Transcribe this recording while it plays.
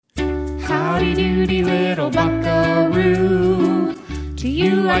howdy-doody little buckaroo. To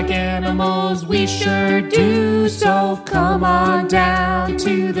you like animals, we sure do. So come on down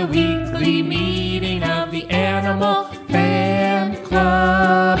to the weekly meeting of the Animal Fan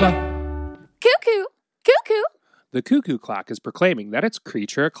Club. Cuckoo! Cuckoo! The cuckoo clock is proclaiming that it's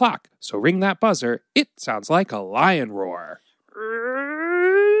creature o'clock. So ring that buzzer. It sounds like a lion roar.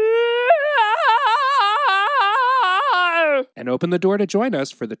 And open the door to join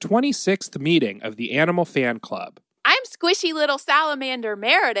us for the 26th meeting of the Animal Fan Club. I'm squishy little salamander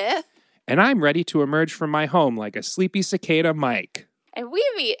Meredith. And I'm ready to emerge from my home like a sleepy cicada Mike. And we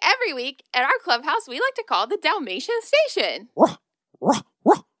meet every week at our clubhouse we like to call the Dalmatian Station. Ruh, ruh,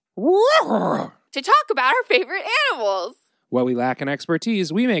 ruh, ruh. To talk about our favorite animals. What we lack in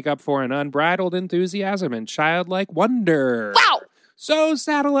expertise, we make up for in unbridled enthusiasm and childlike wonder. Wow! So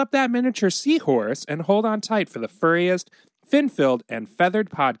saddle up that miniature seahorse and hold on tight for the furriest, fin-filled, and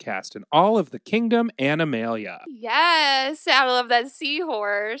feathered podcast in all of the kingdom Animalia. Yes, I love that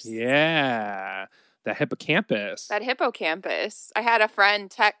seahorse. Yeah, the hippocampus. That hippocampus. I had a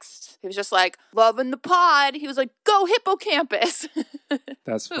friend text. He was just like, loving the pod. He was like, go hippocampus.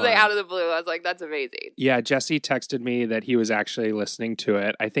 That's It was fun. like out of the blue. I was like, that's amazing. Yeah, Jesse texted me that he was actually listening to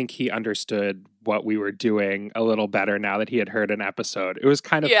it. I think he understood what we were doing a little better now that he had heard an episode. It was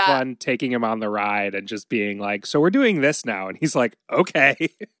kind of fun taking him on the ride and just being like, so we're doing this now. And he's like, okay.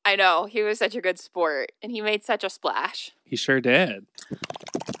 I know. He was such a good sport. And he made such a splash. He sure did.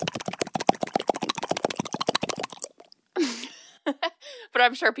 But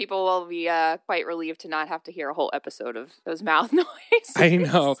I'm sure people will be quite relieved to not have to hear a whole episode of those mouth noises. I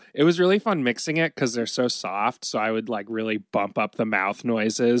know. It was really fun mixing it because they're so soft. So I would like really bump up the mouth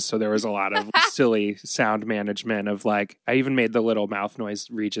noises. So there was a lot of silly sound management of like, I even made the little mouth noise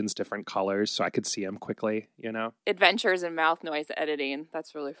regions different colors so I could see them quickly, you know? Adventures in mouth noise editing.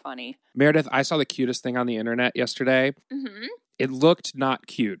 That's really funny. Meredith, I saw the cutest thing on the internet yesterday. Mm-hmm. It looked not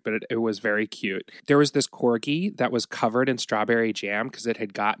cute, but it was very cute. There was this corgi that was covered in strawberry jam because it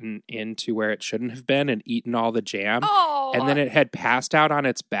had gotten into where it shouldn't have been and eaten all the jam. Oh. And then it had passed out on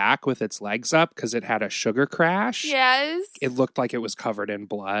its back with its legs up because it had a sugar crash. Yes. It looked like it was covered in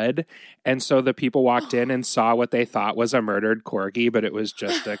blood. And so the people walked in and saw what they thought was a murdered corgi, but it was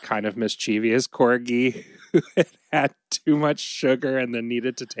just a kind of mischievous corgi who had too much sugar and then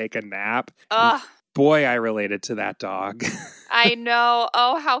needed to take a nap. Ugh. Boy, I related to that dog. I know.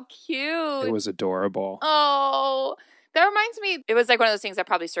 Oh, how cute. It was adorable. Oh, that reminds me. It was like one of those things that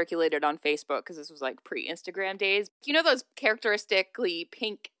probably circulated on Facebook because this was like pre-Instagram days. You know those characteristically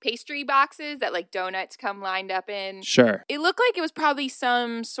pink pastry boxes that like donuts come lined up in? Sure. It looked like it was probably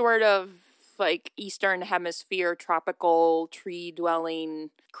some sort of like Eastern Hemisphere tropical tree-dwelling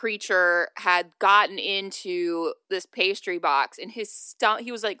creature had gotten into this pastry box and his stomach,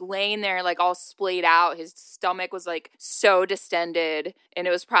 he was like laying there like all splayed out. His stomach was like so distended and it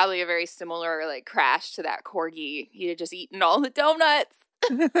was probably a very similar like crash to that corgi. He had just eaten all the donuts.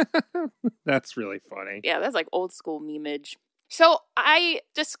 That's really funny. Yeah, that's like old school memeage. So I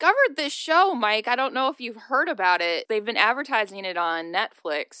discovered this show, Mike. I don't know if you've heard about it. They've been advertising it on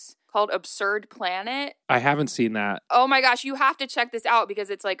Netflix called Absurd Planet. I haven't seen that. Oh my gosh, you have to check this out because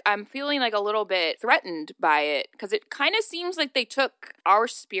it's like, I'm feeling like a little bit threatened by it because it kind of seems like they took our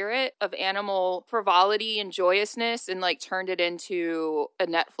spirit of animal frivolity and joyousness and like turned it into a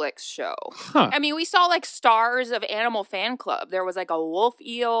Netflix show. Huh. I mean, we saw like stars of Animal Fan Club. There was like a wolf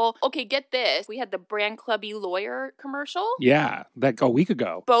eel. Okay, get this. We had the Brand Clubby Lawyer commercial. Yeah, a week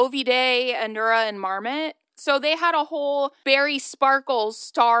ago. Bovidae, Anura, and Marmot. So they had a whole Barry Sparkles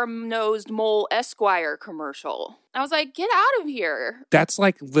star-nosed mole Esquire commercial. I was like, get out of here. That's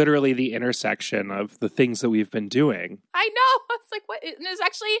like literally the intersection of the things that we've been doing. I know. It's like, what? And there's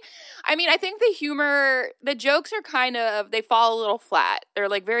actually, I mean, I think the humor, the jokes are kind of, they fall a little flat. They're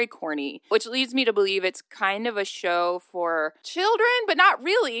like very corny, which leads me to believe it's kind of a show for children, but not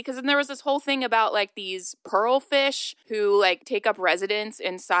really. Because then there was this whole thing about like these pearlfish who like take up residence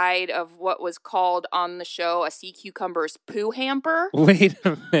inside of what was called on the show a sea cucumber's poo hamper. Wait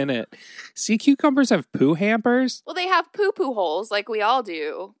a minute. Sea cucumbers have poo hampers? Well, they have poo-poo holes like we all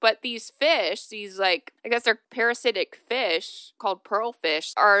do, but these fish, these like, I guess they're parasitic fish called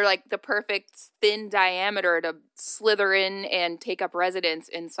pearlfish, are like the perfect thin diameter to slither in and take up residence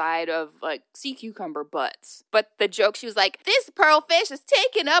inside of like sea cucumber butts. But the joke, she was like, this pearlfish is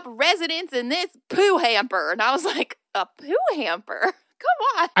taking up residence in this poo hamper. And I was like, a poo hamper?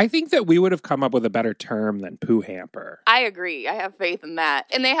 Come on. I think that we would have come up with a better term than poo hamper. I agree. I have faith in that.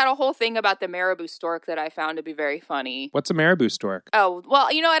 And they had a whole thing about the marabou stork that I found to be very funny. What's a marabou stork? Oh, well,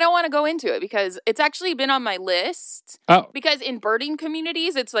 I don't want to go into it because it's actually been on my list. Oh. Because in birding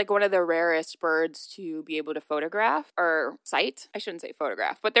communities, it's like one of the rarest birds to be able to photograph or sight. I shouldn't say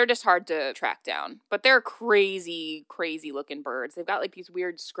photograph, but they're just hard to track down. But they're crazy, crazy looking birds. They've got like these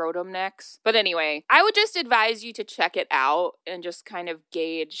weird scrotum necks. But anyway, I would just advise you to check it out and just kind of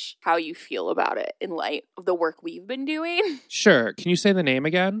gauge how you feel about it in light of the work we've been doing. Sure. Can you say the name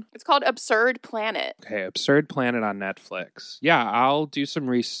again? It's called Absurd Planet. Okay, Absurd Planet on Netflix. Yeah, I'll do some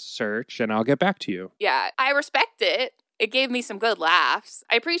research and I'll get back to you. Yeah, I respect it. It gave me some good laughs.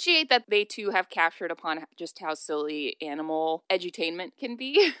 I appreciate that they too have captured upon just how silly animal edutainment can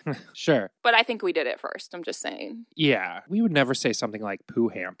be. Sure. But I think we did it first. I'm just saying. Yeah, we would never say something like poo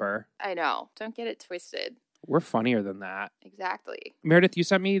hamper. I know. Don't get it twisted. We're funnier than that. Exactly. Meredith, you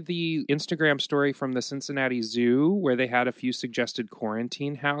sent me the Instagram story from the Cincinnati Zoo where they had a few suggested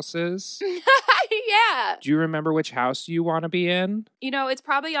quarantine houses. Yeah. Do you remember which house you want to be in? It's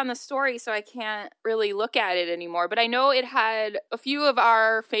probably on the story, so I can't really look at it anymore. But I know it had a few of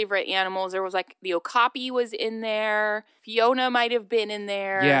our favorite animals. There was like the okapi was in there. Fiona might have been in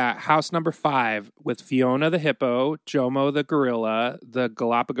there. Yeah, house number 5 with Fiona the hippo, Jomo the gorilla, the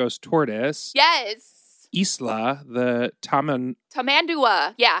Galapagos tortoise. Yes. Isla, the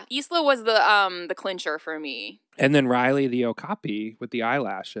Tamandua. Yeah, Isla was the clincher for me. and then Riley the okapi with the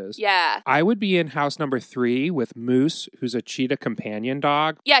eyelashes. Yeah. I would be in house number 3 with Moose, who's a cheetah companion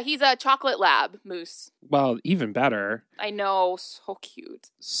dog. Yeah, he's a chocolate lab, Moose. Well, even better. I know, so cute.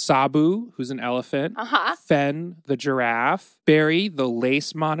 Sabu, who's an elephant. Uh-huh. Fen, the giraffe. Barry, the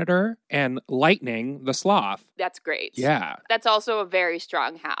lace monitor. And Lightning, the sloth. That's great. Yeah. That's also a very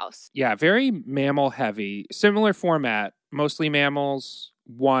strong house. Yeah, very mammal heavy. Similar format, mostly mammals,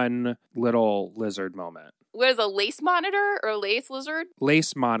 one little lizard moment. What is a lace monitor or a lace lizard?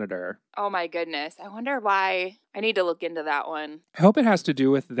 Lace monitor. Oh my goodness. I wonder why. I need to look into that one. I hope it has to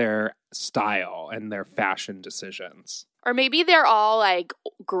do with their style and their fashion decisions. Or maybe they're all like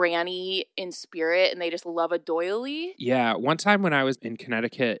granny in spirit and they just love a doily. Yeah, one time when I was in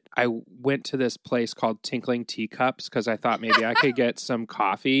Connecticut, I went to this place called Tinkling Teacups because I thought maybe I could get some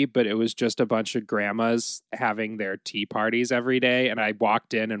coffee, but it was just a bunch of grandmas having their tea parties every day. And I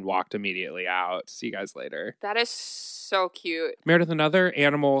walked in and walked immediately out. See you guys later. That is so cute. Meredith, another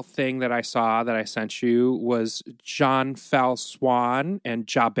animal thing that I saw that I sent you was Jean Fal Swan and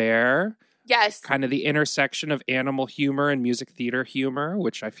Jabert. Yes. Kind of the intersection of animal humor and music theater humor,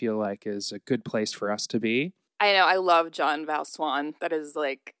 which I feel like is a good place for us to be. I know. I love John Val Swan. That is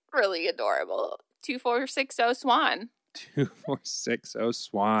like really adorable. 2460 Swan. 2460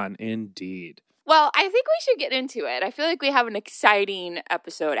 Swan, indeed. Well, I think we should get into it. I feel like we have an exciting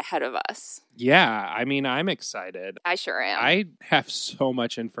episode ahead of us. Yeah, I mean, I'm excited. I sure am. I have so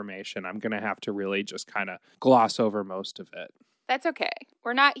much information. I'm going to have to really just kind of gloss over most of it. That's okay.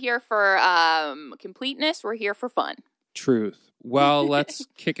 We're not here for completeness. We're here for fun. Truth. Well, let's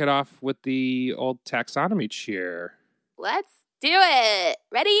kick it off with the old taxonomy cheer. Let's do it.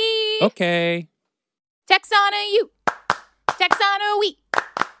 Ready? Okay. Taxona you. Taxona we.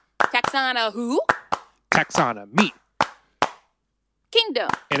 Taxona who? Taxona, me. Kingdom.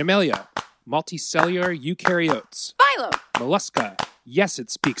 Animalia. Multicellular eukaryotes. Phylum. Mollusca. Yes, it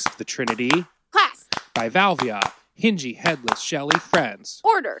speaks of the Trinity. Class. Bivalvia. Hingy, headless, shelly friends.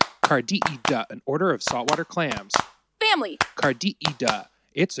 Order. Cardiida, an order of saltwater clams. Family. Cardiida,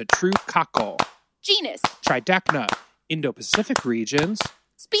 it's a true cockle. Genus. Tridacna, Indo-Pacific regions.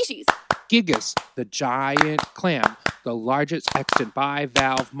 Species. Gigas, the giant clam, the largest extant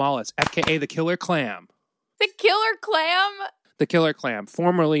bivalve mollusk, aka the killer clam. The killer clam? The killer clam,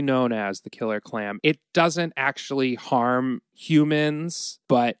 formerly known as the killer clam. It doesn't actually harm humans,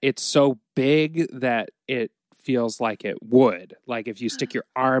 but it's so big that it feels like it would. Like if you stick your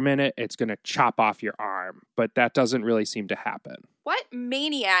arm in it, it's going to chop off your arm. But that doesn't really seem to happen. What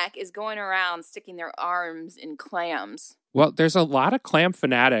maniac is going around sticking their arms in clams? Well, there's a lot of clam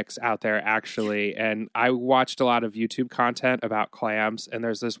fanatics out there, actually. And I watched a lot of YouTube content about clams. And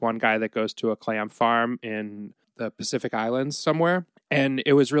there's this one guy that goes to a clam farm in the Pacific Islands somewhere. And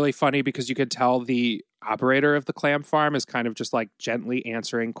it was really funny because you could tell the operator of the clam farm is kind of just like gently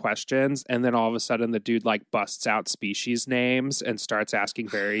answering questions. And then all of a sudden the dude like busts out species names and starts asking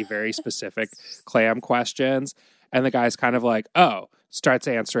very, very specific clam questions. And the guy's kind of like, oh, starts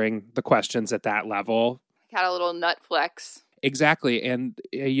answering the questions at that level. Got a little nut flex. Exactly. And,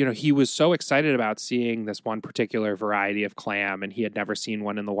 he was so excited about seeing this one particular variety of clam, and he had never seen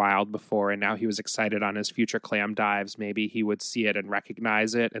one in the wild before. And now he was excited on his future clam dives. Maybe he would see it and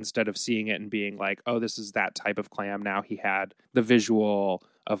recognize it instead of seeing it and being like, oh, this is that type of clam. Now he had the visual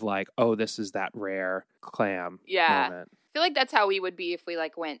of like, oh, this is that rare clam moment. I feel like that's how we would be if we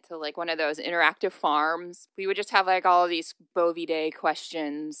like went to like one of those interactive farms. We would just have like all of these Bovidae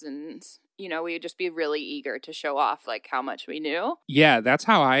questions, and we would just be really eager to show off like how much we knew. Yeah, that's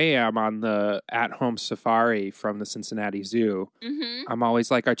how I am on the at-home safari from the Cincinnati Zoo. Mm-hmm. I'm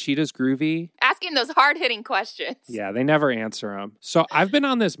always like, are cheetahs groovy? Asking those hard-hitting questions. Yeah, they never answer them. So I've been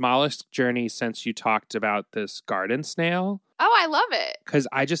on this mollusk journey since you talked about this garden snail. Oh, I love it. Because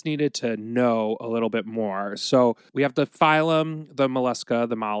I just needed to know a little bit more. So we have the phylum, the mollusca,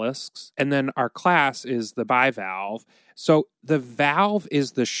 the mollusks, and then our class is the bivalve. So the valve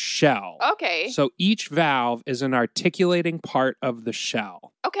is the shell. Okay. So each valve is an articulating part of the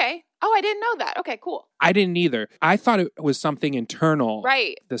shell. Okay. Oh, I didn't know that. Okay, cool. I didn't either. I thought it was something internal.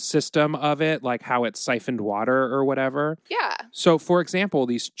 Right. The system of it, like how it siphoned water or whatever. Yeah. So, for example,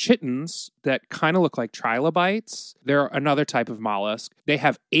 these chitons that kind of look like trilobites, they're another type of mollusk. They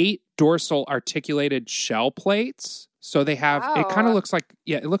have 8 dorsal articulated shell plates. So they have, It kind of looks like,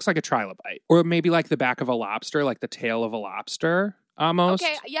 it looks like a trilobite. Or maybe like the back of a lobster, like the tail of a lobster. Almost.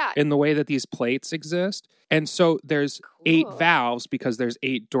 Okay, yeah. In the way that these plates exist. And so there's 8 valves because there's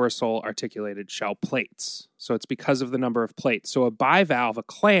 8 dorsal articulated shell plates. So it's because of the number of plates. So a bivalve, a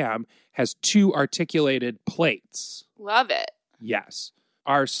clam, has 2 articulated plates. Love it. Yes.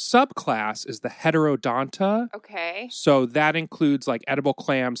 Our subclass is the Heterodonta. Okay. So that includes like edible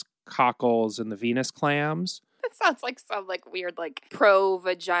clams, cockles, and the Venus clams. That sounds like some like weird like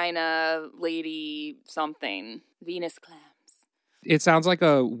pro-vagina lady something. Venus clams. It sounds like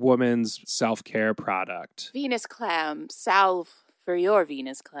a woman's self-care product. Venus clam. Salve for your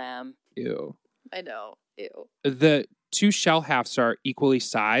Venus clam. Ew. I know. Ew. The 2 shell halves are equally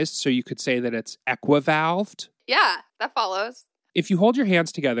sized, so you could say that it's equivalved. Yeah, that follows. If you hold your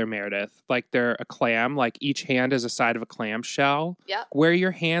hands together, Meredith, like they're a clam, like each hand is a side of a clam shell. Yep. Where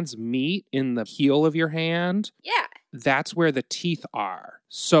your hands meet in the heel of your hand, yeah, that's where the teeth are.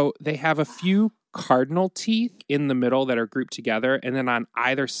 So they have a few cardinal teeth in the middle that are grouped together, and then on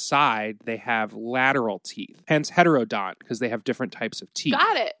either side they have lateral teeth, hence heterodont, because they have different types of teeth.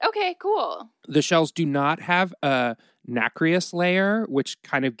 Got it. Okay, cool. The shells do not have a nacreous layer, which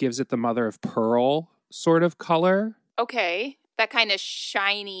kind of gives it the mother of pearl sort of color. Okay, that kind of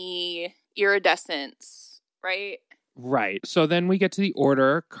shiny iridescence, right? Right. So then we get to the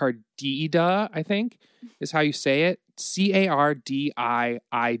order Cardiida, I think is how you say it. Cardiida.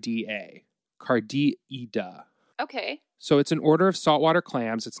 Cardiida. Okay. So it's an order of saltwater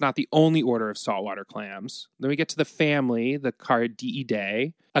clams. It's not the only order of saltwater clams. Then we get to the family, the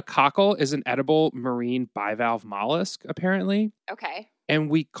Cardiidae. A cockle is an edible marine bivalve mollusk, apparently. Okay. And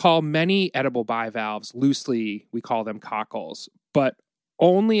we call many edible bivalves, loosely, we call them cockles. But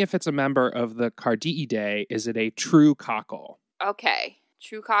only if it's a member of the Cardiidae is it a true cockle. Okay.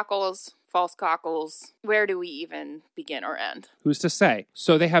 True cockles, false cockles. Where do we even begin or end? Who's to say?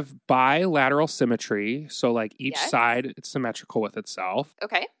 So they have bilateral symmetry. So like each side, it's symmetrical with itself.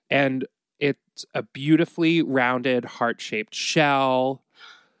 Okay. And it's a beautifully rounded heart-shaped shell.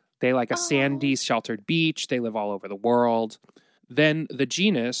 They like a sandy, sheltered beach. They live all over the world. Then the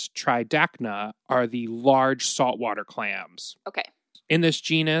genus Tridacna are the large saltwater clams. Okay. In this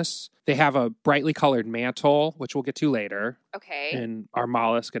genus, they have a brightly colored mantle, which we'll get to later. Okay. In our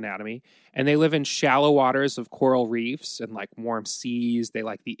mollusk anatomy. And they live in shallow waters of coral reefs and like warm seas. They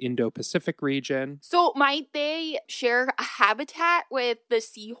like the Indo-Pacific region. So might they share a habitat with the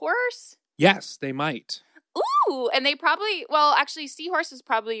seahorse? Yes, they might. Ooh, and they probably, well, actually, seahorses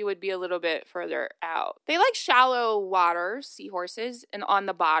probably would be a little bit further out. They like shallow water, seahorses, and on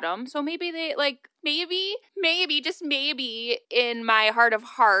the bottom. So maybe they like, maybe, just maybe, in my heart of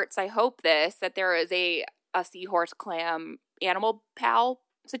hearts, I hope that there is a seahorse clam animal pal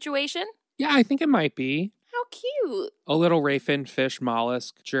situation. Yeah, I think it might be. How cute. A little rayfin fish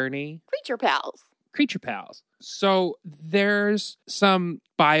mollusk journey. Creature pals. Creature pals. So there's some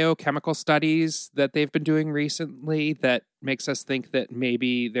biochemical studies that they've been doing recently that makes us think that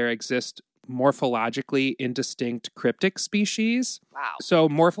maybe there exist morphologically indistinct cryptic species. Wow. So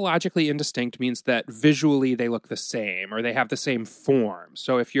morphologically indistinct means that visually they look the same or they have the same form.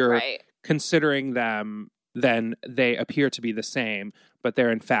 So if you're considering them, then they appear to be the same, but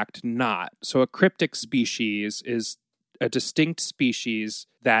they're in fact not. So a cryptic species is a distinct species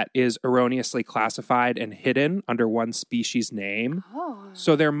that is erroneously classified and hidden under one species name. Oh.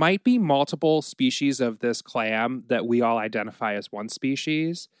 So there might be multiple species of this clam that we all identify as one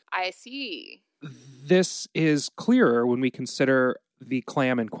species. I see. This is clearer when we consider the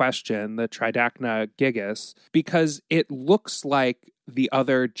clam in question, the Tridacna gigas, because it looks like the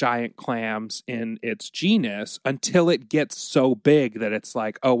other giant clams in its genus until it gets so big that it's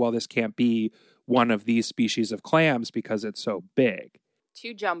like, oh, well, this can't be one of these species of clams because it's so big.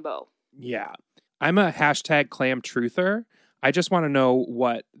 Too jumbo. Yeah. I'm a hashtag clam truther. I just want to know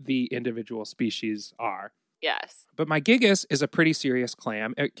what the individual species are. Yes. But my gigas is a pretty serious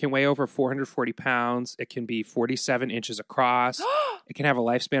clam. It can weigh over 440 pounds. It can be 47 inches across. It can have a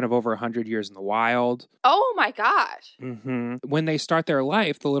lifespan of over 100 years in the wild. Oh my gosh. When they start their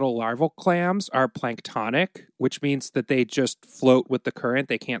life, the little larval clams are planktonic, which means that they just float with the current.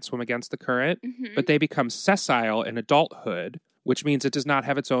 They can't swim against the current. But they become sessile in adulthood, which means it does not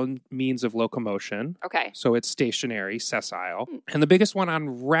have its own means of locomotion. Okay. So it's stationary, sessile. And the biggest one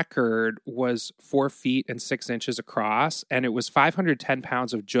on record was 4 feet and 6 inches across, and it was 510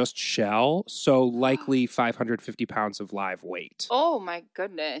 pounds of just shell, so likely 550 pounds of live weight. Oh my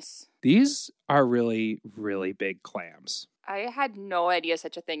goodness. These are really, really big clams. I had no idea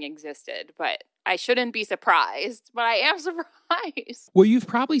such a thing existed, but I shouldn't be surprised, but I am surprised. Well, you've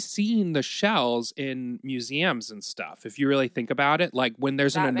probably seen the shells in museums and stuff. If you really think about it, like when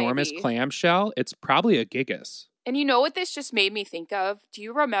there's an That may enormous be. clam shell, it's probably a gigas. And you know what this just made me think of? Do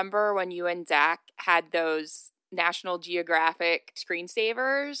you remember when you and Zach had those National Geographic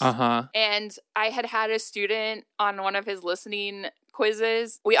screensavers? Uh-huh. And I had a student on one of his listening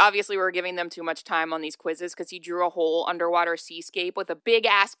quizzes. We obviously were giving them too much time on these quizzes because he drew a whole underwater seascape with a big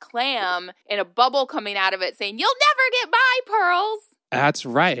ass clam and a bubble coming out of it saying, "You'll never get my pearls." That's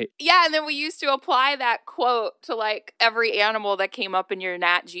right. Yeah, and then we used to apply that quote to like every animal that came up in your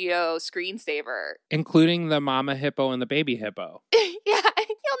Nat Geo screensaver. Including the mama hippo and the baby hippo. Yeah,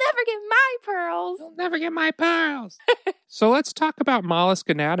 you'll never get my pearls. You'll never get my pearls. So let's talk about mollusk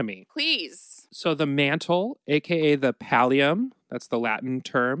anatomy. Please. So the mantle, aka the pallium, that's the Latin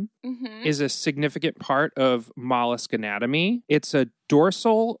term, Mm-hmm. is a significant part of mollusk anatomy. It's a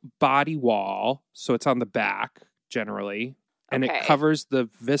dorsal body wall, so it's on the back generally, and Okay. it covers the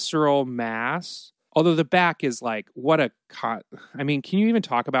visceral mass. Although the back is like, I mean, can you even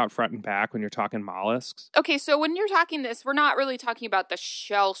talk about front and back when you're talking mollusks? Okay, so when you're talking this, we're not really talking about the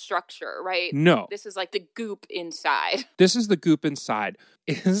shell structure, right? No. This is like the goop inside. This is the goop inside.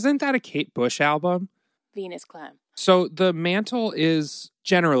 Isn't that a Kate Bush album? Venus clam. So the mantle is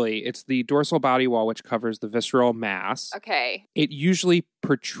generally, it's the dorsal body wall which covers the visceral mass. Okay. It usually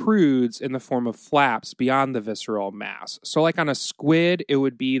protrudes in the form of flaps beyond the visceral mass. So like on a squid, it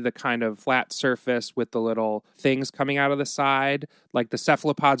would be the kind of flat surface with the little things coming out of the side. Like the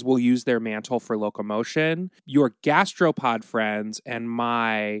cephalopods will use their mantle for locomotion. Your gastropod friends and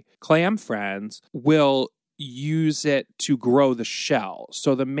my clam friends will use it to grow the shell.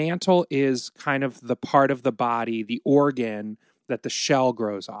 So the mantle is kind of the part of the body, the organ that the shell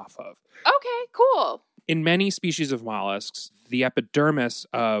grows off of. Okay, cool. In many species of mollusks, the epidermis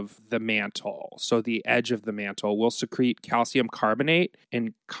of the mantle, so the edge of the mantle, will secrete calcium carbonate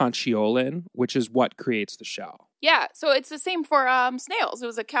and conchiolin, which is what creates the shell. Yeah, so it's the same for snails. It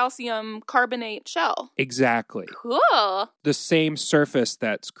was a calcium carbonate shell. Exactly. Cool. The same surface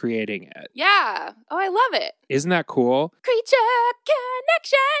that's creating it. Yeah. Oh, I love it. Isn't that cool? Creature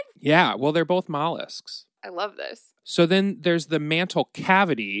connections. Yeah, well, they're both mollusks. I love this. So then there's the mantle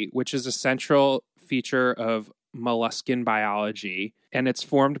cavity, which is a central feature of molluscan biology, and it's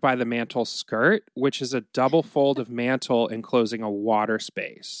formed by the mantle skirt, which is a double fold of mantle enclosing a water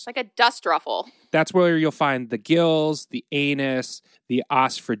space. It's like a dust ruffle. That's where you'll find the gills, the anus, the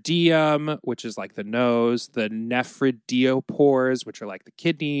osphidium, which is like the nose, the nephridiopores, which are like the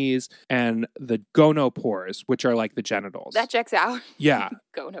kidneys, and the gonopores, which are like the genitals. That checks out. Yeah.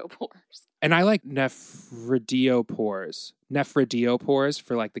 Gonopores. And I like nephridiopores. Nephridiopores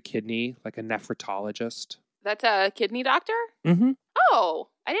for like the kidney, like a nephritologist. That's a kidney doctor? Mm-hmm. Oh,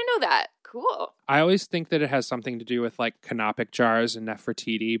 I didn't know that. Cool. I always think that it has something to do with like canopic jars and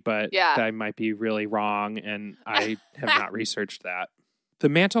Nefertiti, but Yeah. I might be really wrong, and I have not researched that. The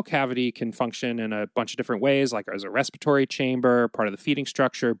mantle cavity can function in a bunch of different ways, like as a respiratory chamber, part of the feeding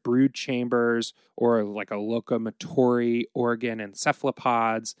structure, brood chambers, or like a locomotory organ in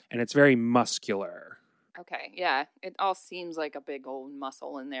cephalopods, and it's very muscular. Okay, yeah. It all seems like a big old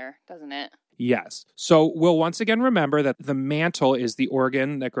muscle in there, doesn't it? Yes. So we'll once again remember that the mantle is the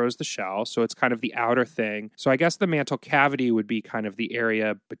organ that grows the shell. So it's kind of the outer thing. So I guess the mantle cavity would be kind of the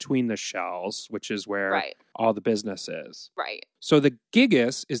area between the shells, which is where all the business is. Right. So the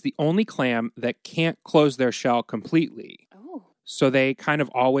gigas is the only clam that can't close their shell completely. Oh. So they kind of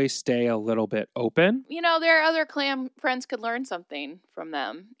always stay a little bit open. You know, their other clam friends could learn something from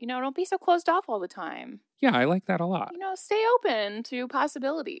them. You know, don't be so closed off all the time. Yeah, I like that a lot. You know, stay open to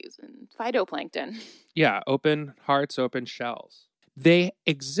possibilities and phytoplankton. Yeah, open hearts, open shells. They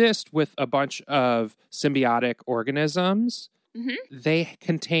exist with a bunch of symbiotic organisms. Mm-hmm. They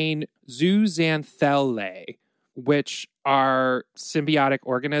contain zooxanthellae, which are symbiotic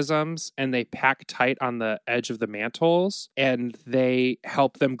organisms, and they pack tight on the edge of the mantles, and they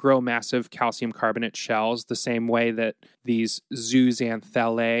help them grow massive calcium carbonate shells the same way that these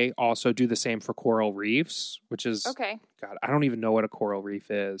zooxanthellae also do the same for coral reefs, which is, okay. God, I don't even know what a coral reef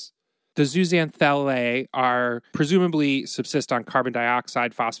is. The zooxanthellae are presumably subsist on carbon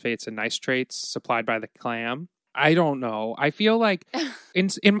dioxide, phosphates, and nitrates supplied by the clam. I don't know. I feel like in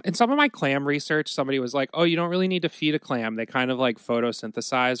some of my clam research, somebody was like, oh, you don't really need to feed a clam. They kind of like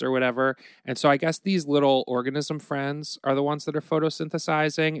photosynthesize or whatever. And so I guess these little organism friends are the ones that are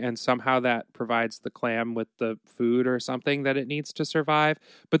photosynthesizing, and somehow that provides the clam with the food or something that it needs to survive.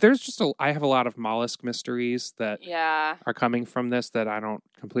 But there's just I have a lot of mollusk mysteries that are coming from this that I don't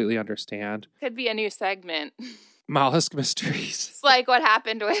completely understand. Could be a new segment. Mollusk mysteries. It's like what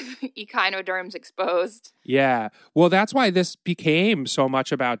happened with Echinoderms Exposed. Yeah. Well, that's why this became so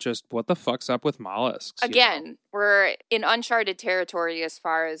much about just what the fuck's up with mollusks. Again, we're in uncharted territory as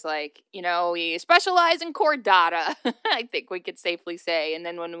far as like, you know, we specialize in chordata, I think we could safely say. And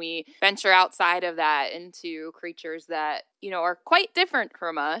then when we venture outside of that into creatures that, you know, are quite different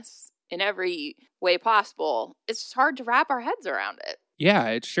from us in every way possible, it's just hard to wrap our heads around it. Yeah,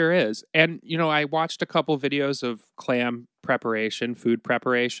 it sure is. And, you know, I watched a couple videos of clam preparation, food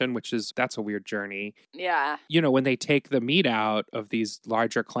preparation, that's a weird journey. Yeah. You know, when they take the meat out of these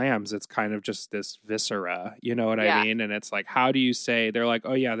larger clams, it's kind of just this viscera, you know what I mean? And it's like, how do you say, they're like,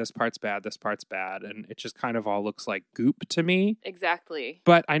 oh yeah, this part's bad. And it just kind of all looks like goop to me. Exactly.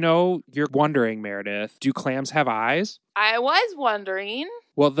 But I know you're wondering, Meredith, do clams have eyes? I was wondering.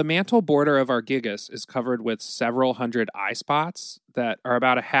 Well, the mantle border of our gigas is covered with several hundred eye spots that are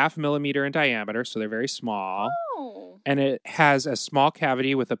about a 0.5 millimeter in diameter, so they're very small. Oh. And it has a small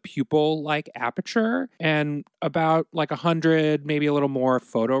cavity with a pupil-like aperture and about like 100, maybe a little more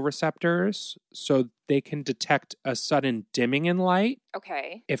photoreceptors, so they can detect a sudden dimming in light.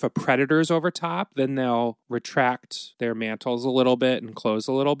 Okay. If a predator's over top, then they'll retract their mantles a little bit and close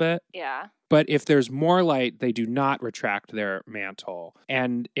a little bit. Yeah. But if there's more light, they do not retract their mantle.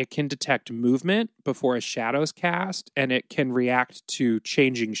 And it can detect movement before a shadow's cast, and it can react to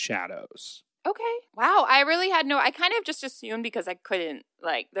changing shadows. Okay. Wow. I kind of just assumed because I couldn't,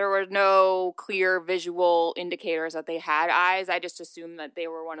 there were no clear visual indicators that they had eyes. I just assumed that they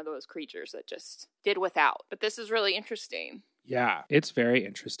were one of those creatures that just did without. But this is really interesting. Yeah, it's very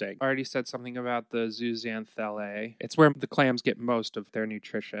interesting. I already said something about the zooxanthellae. It's where the clams get most of their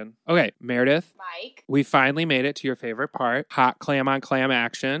nutrition. Okay, Meredith. Mike. We finally made it to your favorite part, hot clam on clam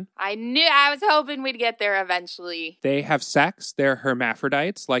action. I was hoping we'd get there eventually. They have sex. They're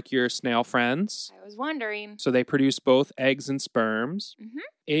hermaphrodites, like your snail friends. I was wondering. So they produce both eggs and sperms. Mm-hmm.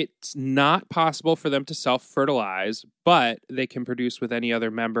 It's not possible for them to self-fertilize, but they can produce with any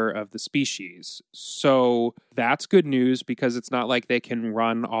other member of the species. So that's good news because it's not like they can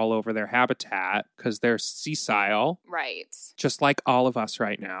run all over their habitat because they're sessile. Right. Just like all of us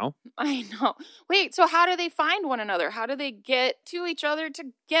right now. I know. Wait, so how do they find one another? How do they get to each other to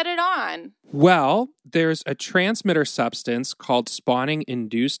get it on? Well, there's a transmitter substance called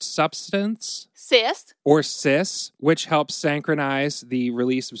spawning-induced substance. Cis. Or cis, which helps synchronize the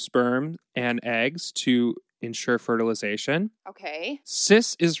release of sperm and eggs to ensure fertilization. Okay.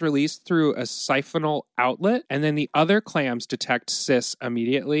 Cis is released through a siphonal outlet, and then the other clams detect cis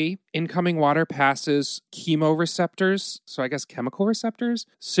immediately. Incoming water passes chemoreceptors, so I guess chemical receptors,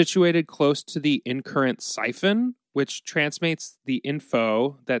 situated close to the incurrent siphon, which transmits the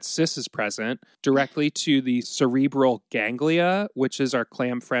info that cis is present directly to the cerebral ganglia, which is our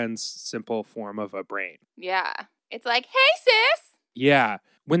clam friend's simple form of a brain. Yeah. It's like, hey, sis! Yeah.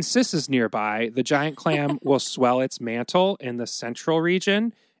 When cis is nearby, the giant clam will swell its mantle in the central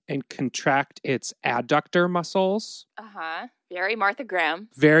region and contract its adductor muscles. Uh-huh. Very Martha Graham.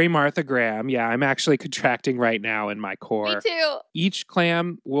 Very Martha Graham. Yeah, I'm actually contracting right now in my core. Me too. Each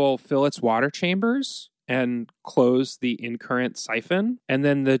clam will fill its water chambers and close the incurrent siphon. And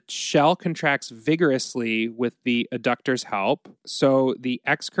then the shell contracts vigorously with the adductor's help. So the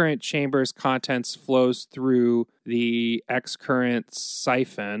excurrent chamber's contents flows through the excurrent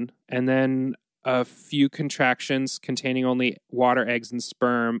siphon. And then a few contractions containing only water, eggs, and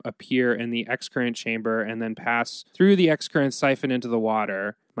sperm appear in the excurrent chamber and then pass through the excurrent siphon into the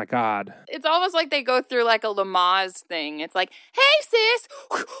water. My God. It's almost like they go through like a Lamaze thing. It's like, hey, sis.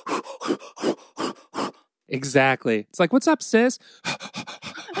 Exactly. It's like, what's up, sis?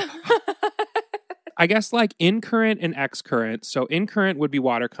 I guess like incurrent and excurrent. So incurrent would be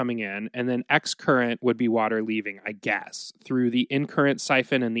water coming in, and then excurrent would be water leaving, I guess, through the incurrent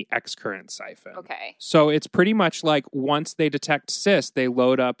siphon and the excurrent siphon. Okay. So it's pretty much like once they detect cyst, they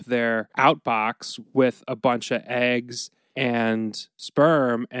load up their outbox with a bunch of eggs and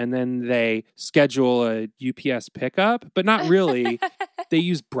sperm, and then they schedule a UPS pickup, but not really. They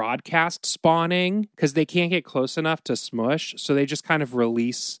use broadcast spawning because they can't get close enough to smush. So they just kind of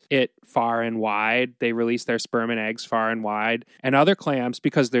release it far and wide. They release their sperm and eggs far and wide. And other clams,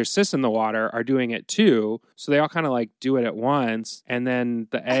 because there's cysts in the water, are doing it too. So they all kind of like do it at once. And then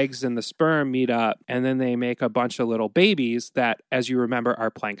the eggs and the sperm meet up. And then they make a bunch of little babies that, as you remember,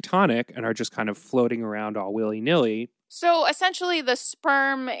 are planktonic and are just kind of floating around all willy-nilly. So essentially the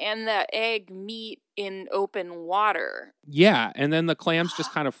sperm and the egg meet in open water. Yeah, and then the clams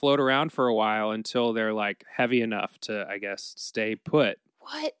just kind of float around for a while until they're like heavy enough to, I guess, stay put.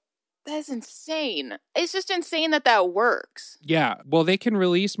 What? That's insane. It's just insane that works. Yeah, well, they can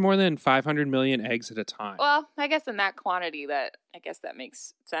release more than 500 million eggs at a time. Well, I guess in that quantity, that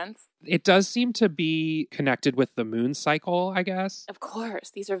makes sense. It does seem to be connected with the moon cycle, I guess. Of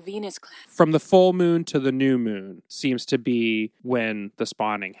course, these are Venus clams. From the full moon to the new moon seems to be when the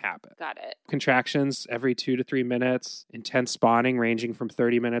spawning happens. Got it. Contractions every 2 to 3 minutes. Intense spawning ranging from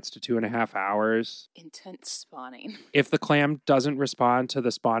 30 minutes to 2.5 hours. Intense spawning. If the clam doesn't respond to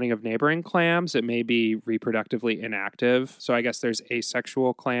the spawning of neighboring clams, it may be reproductively inactive. So I guess there's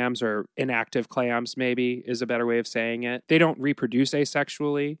asexual clams, or inactive clams maybe is a better way of saying it. They don't reproduce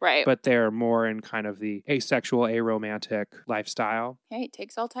asexually, right? But they're more in kind of the asexual, aromantic lifestyle. Hey, it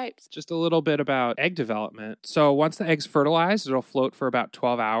takes all types. Just a little bit about egg development. So once the egg's fertilized, it'll float for about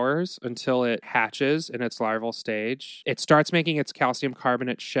 12 hours until it hatches in its larval stage. It starts making its calcium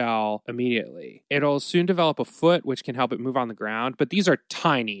carbonate shell immediately. It'll soon develop a foot, which can help it move on the ground, but these are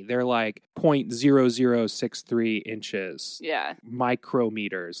tiny. They're like 0.0063 inches. Yeah.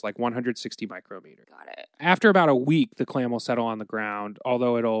 Micrometers, like 160 micrometers. Got it. After about a week, the clam will settle on the ground,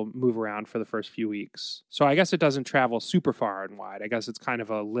 although it'll move around for the first few weeks. So I guess it doesn't travel super far and wide. I guess it's kind of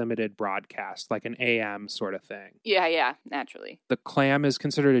a limited broadcast, like an AM sort of thing. Yeah, naturally. The clam is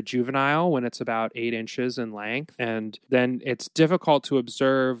considered a juvenile when it's about 8 inches in length, and then it's difficult to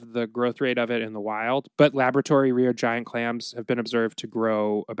observe the growth rate of it in the wild, but laboratory reared giant clams have been observed to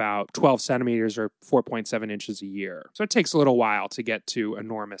grow about 12 centimeters or 4.7 inches a year. So it takes a little while to get to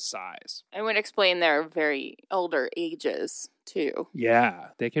enormous size. I would explain their very older ages too. Yeah,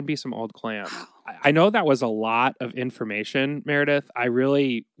 they can be some old clams. I know that was a lot of information, Meredith. I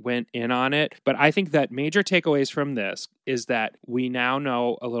really went in on it, but I think that major takeaways from this is that we now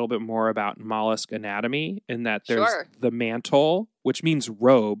know a little bit more about mollusk anatomy, and that there's the mantle, which means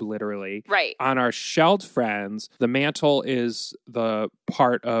robe, literally. Right. On our shelled friends, the mantle is the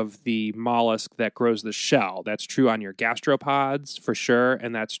part of the mollusk that grows the shell. That's true on your gastropods, for sure,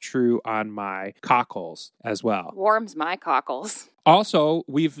 and that's true on my cockles as well. Warms my cockles. Also,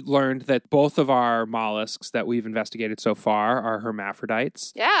 we've learned that both of our mollusks that we've investigated so far are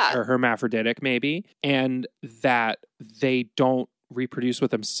hermaphrodites. Yeah. Or hermaphroditic, maybe. And that they don't reproduce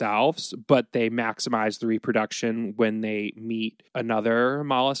with themselves, but they maximize the reproduction when they meet another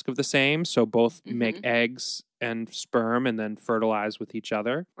mollusk of the same. So both make eggs and sperm and then fertilize with each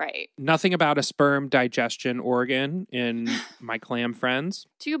other. Right. Nothing about a sperm digestion organ in my clam friends.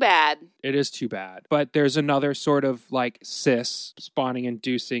 Too bad. It is too bad. But there's another sort of like cis spawning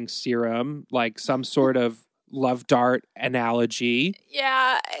inducing serum, like some sort of love dart analogy.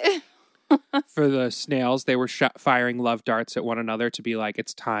 Yeah. For the snails, they were firing love darts at one another to be like,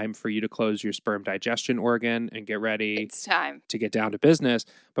 it's time for you to close your sperm digestion organ and get ready. It's time to get down to business.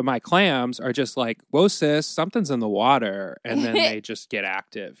 But my clams are just like, whoa, sis, something's in the water. And then they just get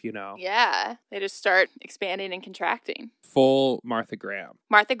active, you know? Yeah. They just start expanding and contracting. Full Martha Graham.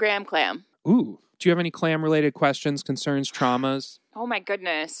 Martha Graham clam. Ooh. Do you have any clam-related questions, concerns, traumas? Oh, my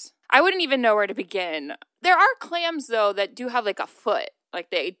goodness. I wouldn't even know where to begin. There are clams, though, that do have like a foot. Like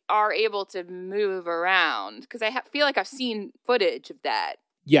they are able to move around. Because I feel like I've seen footage of that.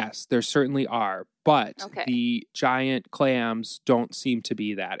 Yes, there certainly are. But the giant clams don't seem to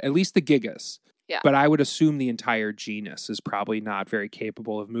be that. At least the gigas. Yeah. But I would assume the entire genus is probably not very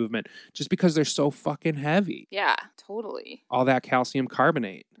capable of movement just because they're so fucking heavy. Yeah, totally. All that calcium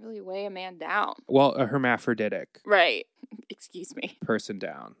carbonate. Really weigh a man down. Well, a hermaphroditic Right. Excuse me. person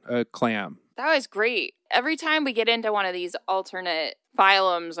down. A clam. That was great. Every time we get into one of these alternate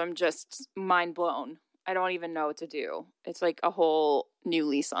phylums, I'm just mind blown. I don't even know what to do. It's like a whole new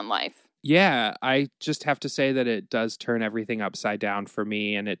lease on life. Yeah, I just have to say that it does turn everything upside down for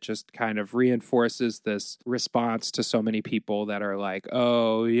me, and it just kind of reinforces this response to so many people that are like,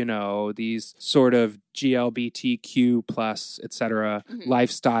 oh, you know, these sort of GLBTQ plus, etc.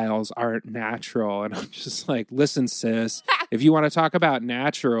 lifestyles aren't natural. And I'm just like, listen, sis, if you want to talk about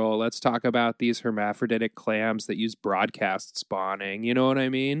natural, let's talk about these hermaphroditic clams that use broadcast spawning. You know what I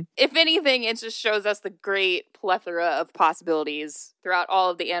mean? If anything, it just shows us the great plethora of possibilities throughout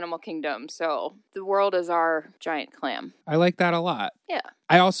all of the animal kingdom. So the world is our giant clam. I like that a lot. Yeah.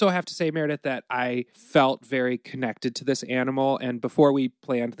 I also have to say, Meredith, that I felt very connected to this animal. And before we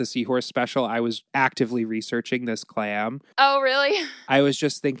planned the Seahorse special, I was actively researching this clam. Oh, really? I was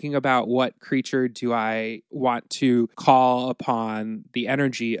just thinking about what creature do I want to call upon the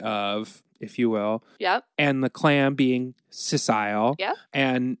energy of, if you will. Yep. And the clam being sessile. Yep.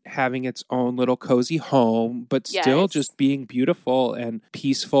 And having its own little cozy home, but still just being beautiful and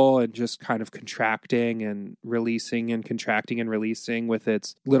peaceful and just kind of contracting and releasing and contracting and releasing with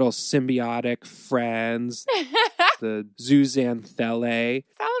its little symbiotic friends, the zooxanthellae.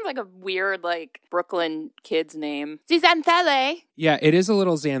 Sounds like a weird, like, Brooklyn kid's name. Zooxanthellae. Yeah, it is a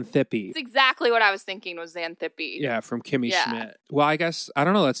little xanthippe. It's exactly what I was thinking was Xanthippe. Yeah, from Kimmy Schmidt. Well, I guess, I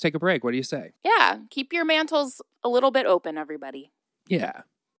don't know, let's take a break. What do you say? Yeah, keep your mantles a little bit open, everybody. Yeah.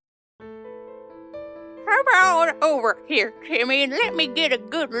 Come on over here, Timmy, and let me get a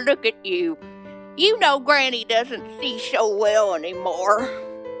good look at you. You know Granny doesn't see so well anymore.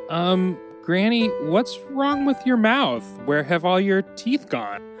 Granny, what's wrong with your mouth? Where have all your teeth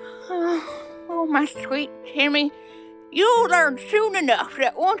gone? Oh, my sweet Timmy, you'll learn soon enough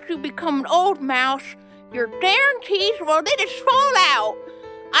that once you become an old mouse, your darn teeth, well, they just fall out.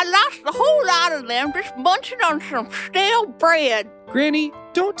 I lost a whole lot of them just munching on some stale bread. Granny,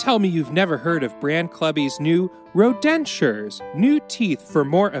 don't tell me you've never heard of Brand Clubby's new Rodentures, new teeth for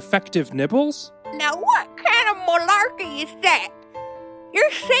more effective nibbles? Now what kind of malarkey is that?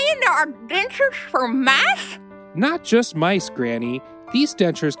 You're saying there are dentures for mice? Not just mice, Granny. These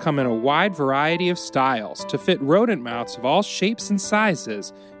dentures come in a wide variety of styles to fit rodent mouths of all shapes and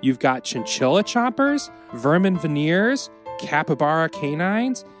sizes. You've got chinchilla chompers, vermin veneers, capybara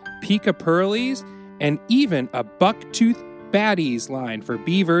canines, pica pearlies, and even a bucktooth baddies line for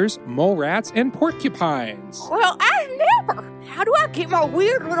beavers, mole rats, and porcupines. Well, I never. How do I get my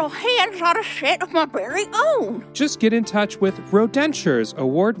weird little hands on a set of my very own? Just get in touch with Rodentures,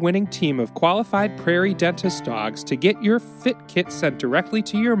 award-winning team of qualified prairie dentist dogs to get your fit kit sent directly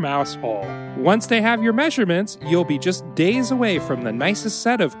to your mouse hole. Once they have your measurements, you'll be just days away from the nicest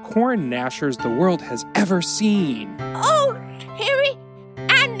set of corn gnashers the world has ever seen. Oh, Timmy,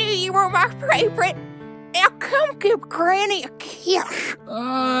 I knew you were my favorite. Now come give Granny a kiss.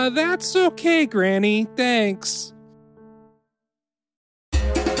 That's okay, Granny. Thanks.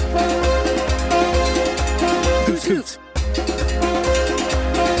 Who's Hooves?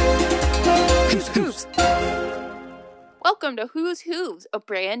 Who's Hooves? Welcome to Who's Hooves, a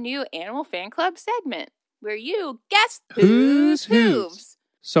brand new Animal Fan Club segment where you guess who's hooves.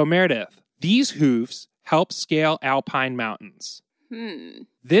 So, Meredith, these hoofs help scale alpine mountains.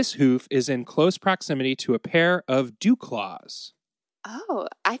 This hoof is in close proximity to a pair of dew claws. Oh,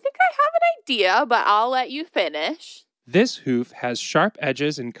 I think I have an idea, but I'll let you finish. This hoof has sharp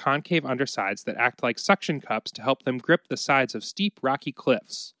edges and concave undersides that act like suction cups to help them grip the sides of steep, rocky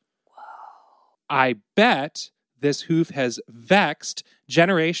cliffs. Whoa. I bet this hoof has vexed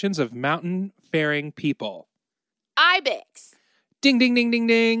generations of mountain-faring people. Ibex. Ding, ding, ding, ding,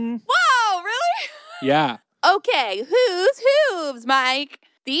 ding. Whoa, really? Yeah. Okay, who's hooves, Mike?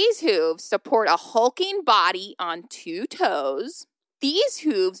 These hooves support a hulking body on 2 toes. These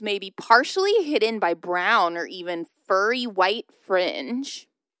hooves may be partially hidden by brown or even furry white fringe.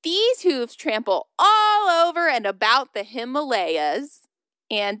 These hooves trample all over and about the Himalayas.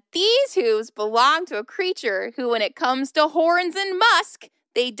 And these hooves belong to a creature who, when it comes to horns and musk,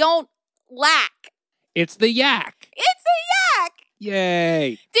 they don't lack. It's the yak. It's a yak!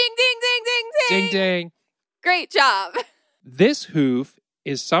 Yay. Ding, ding, ding, ding, ding. Ding, ding. Great job. This hoof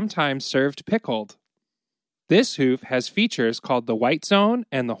is sometimes served pickled. This hoof has features called the white zone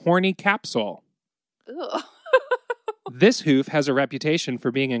and the horny capsule. Ugh. This hoof has a reputation for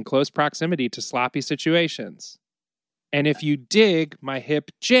being in close proximity to sloppy situations. And if you dig my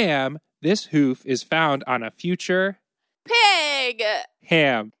hip jam, This hoof is found on a future Pig.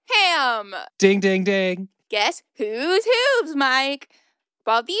 ham. Ham. Ding, ding, ding. Guess whose hooves, Mike?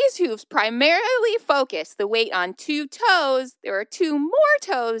 While these hooves primarily focus the weight on 2 toes, there are 2 more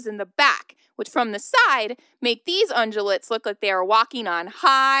toes in the back, which from the side make these ungulates look like they are walking on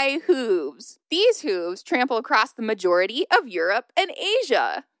high hooves. These hooves trample across the majority of Europe and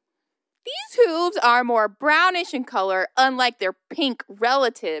Asia. These hooves are more brownish in color, unlike their pink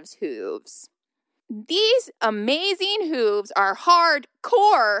relatives' hooves. These amazing hooves are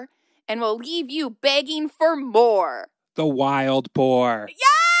hardcore and will leave you begging for more. The wild boar.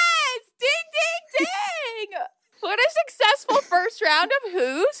 Yes! Ding, ding, ding! What a successful first round of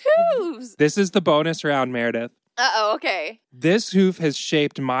Who's Hooves. This is the bonus round, Meredith. Uh-oh, okay. This hoof has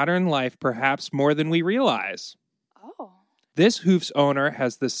shaped modern life perhaps more than we realize. Oh. This hoof's owner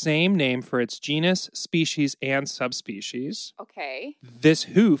has the same name for its genus, species, and subspecies. Okay. This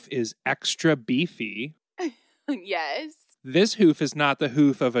hoof is extra beefy. Yes. This hoof is not the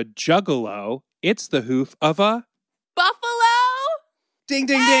hoof of a juggalo. It's the hoof of a... Buffalo? Ding,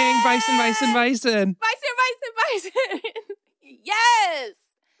 ding, ding. Bison, bison, bison. Bison, bison, bison. Yes.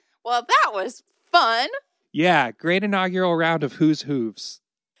 Well, that was fun. Yeah, great inaugural round of Who's Hooves.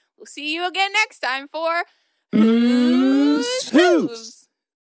 We'll see you again next time for Who's Hooves?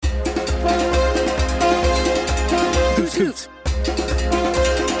 Who's Hooves?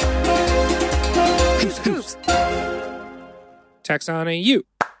 Who's Hooves? Texana you.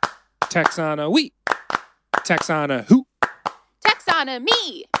 Texana we. Texana who.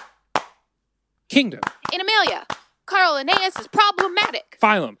 Taxonomy. Kingdom. Animalia. Carl Linnaeus is problematic.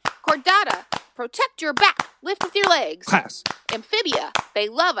 Phylum. Chordata. Protect your back. Lift with your legs. Class. Amphibia. They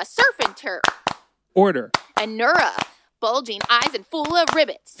love a surf and turf. Order. Anura. Bulging eyes and full of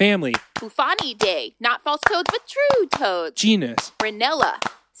ribbits. Family. Bufonidae. Not false toads, but true toads. Genus. Rhinella.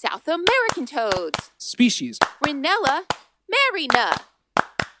 South American toads. Species. Rhinella marina.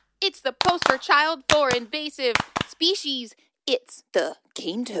 It's the poster child for invasive species. It's the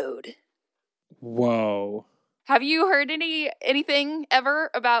cane toad. Whoa. Have you heard anything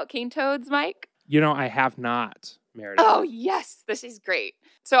ever about cane toads, Mike? You know, I have not, Meredith. Oh, yes. This is great.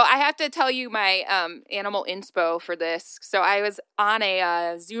 So I have to tell you my animal inspo for this. So I was on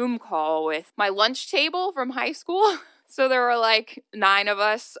a Zoom call with my lunch table from high school. So there were like 9 of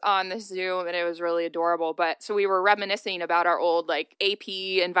us on this Zoom, and it was really adorable. But so we were reminiscing about our old like AP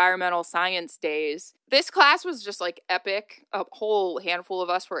environmental science days. This class was just like epic. A whole handful of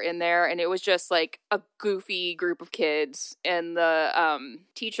us were in there, and it was just like a goofy group of kids. And the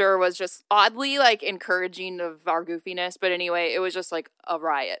teacher was just oddly like encouraging of our goofiness. But anyway, it was just like a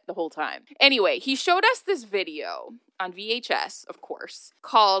riot the whole time. Anyway, he showed us this video on VHS, of course,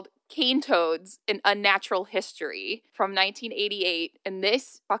 called Cane Toads, An Unnatural History from 1988. And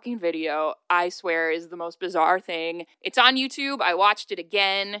this fucking video, I swear, is the most bizarre thing. It's on YouTube. I watched it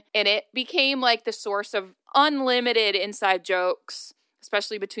again, and it became like the source of unlimited inside jokes,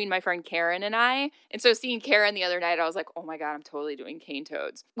 especially between my friend Karen and I. And so seeing Karen the other night, I was like, oh my God, I'm totally doing cane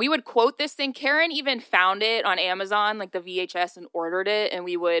toads. We would quote this thing. Karen even found it on Amazon, like the VHS, and ordered it. And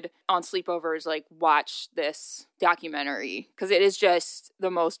we would, on sleepovers, like watch this documentary because it is just the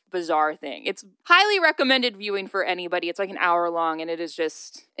most bizarre thing. It's highly recommended viewing for anybody. It's like an hour long, and it is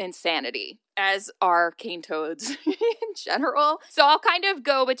just insanity, as are cane toads in general. So I'll kind of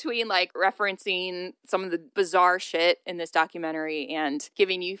go between like referencing some of the bizarre shit in this documentary and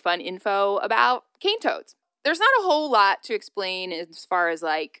giving you fun info about cane toads. There's not a whole lot to explain as far as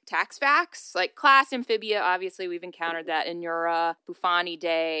like tax facts. Like class Amphibia, obviously we've encountered that in Anura,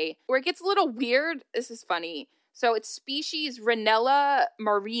 Bufonidae. Where it gets a little weird, this is funny. So it's species Rhinella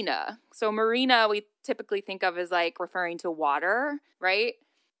marina. So marina we typically think of as like referring to water, right?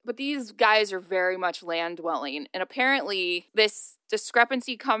 But these guys are very much land-dwelling. And apparently this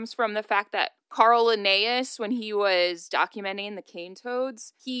discrepancy comes from the fact that Carl Linnaeus, when he was documenting the cane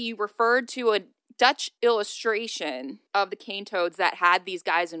toads, he referred to a Dutch illustration of the cane toads that had these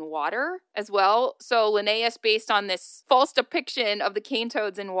guys in water as well. So Linnaeus, based on this false depiction of the cane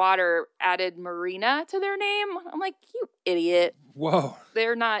toads in water, added marina to their name. I'm like, you idiot. Whoa.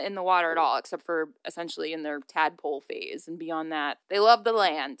 They're not in the water at all, except for essentially in their tadpole phase. And beyond that, they love the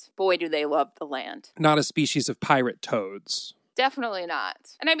land. Boy, do they love the land. Not a species of pirate toads. Definitely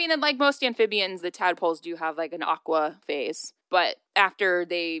not. And I mean, like most amphibians, the tadpoles do have like an aqua phase. But after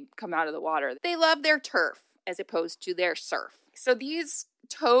they come out of the water, they love their turf as opposed to their surf. So these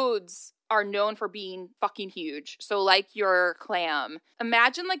toads are known for being fucking huge. So like your clam,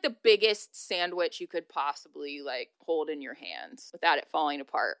 imagine like the biggest sandwich you could possibly like hold in your hands without it falling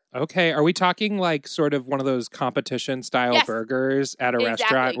apart. Okay. Are we talking like sort of one of those competition style Yes. burgers at a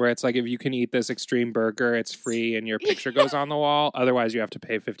restaurant where it's like, if you can eat this extreme burger, it's free and your picture goes on the wall. Otherwise you have to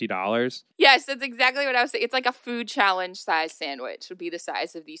pay $50. Yes, that's exactly what I was saying. It's like a food challenge size sandwich would be the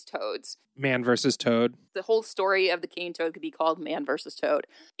size of these toads. Man versus toad. The whole story of the cane toad could be called Man versus Toad.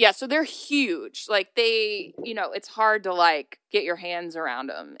 Yeah, so they're huge. Like they, it's hard to like get your hands around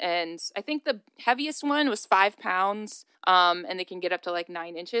them. And I think the heaviest one was 5 pounds. And they can get up to like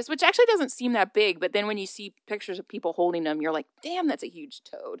 9 inches, which actually doesn't seem that big. But then when you see pictures of people holding them, you're like, damn, that's a huge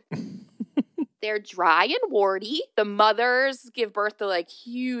toad. They're dry and warty. The mothers give birth to like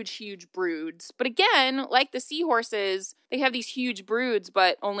huge, huge broods. But again, like the seahorses, they have these huge broods,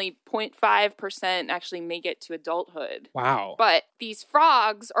 but only 0.5% actually make it to adulthood. Wow. But these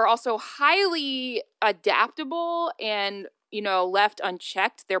frogs are also highly adaptable and left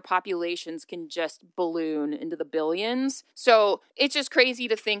unchecked, their populations can just balloon into the billions. So it's just crazy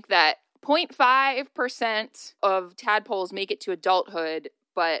to think that 0.5% of tadpoles make it to adulthood,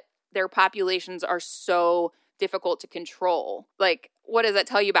 but their populations are so difficult to control. Like, what does that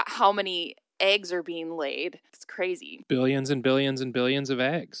tell you about how many eggs are being laid? It's crazy. Billions and billions and billions of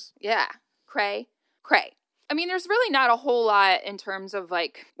eggs. Yeah. Cray. I mean, there's really not a whole lot in terms of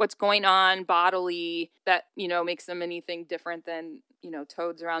like what's going on bodily that, makes them anything different than,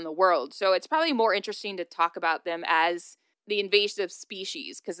 toads around the world. So it's probably more interesting to talk about them as the invasive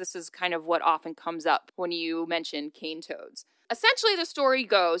species, because this is kind of what often comes up when you mention cane toads. Essentially, the story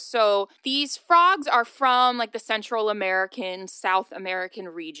goes, so these frogs are from like the Central American, South American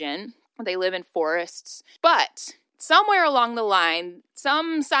region. They live in forests, but somewhere along the line,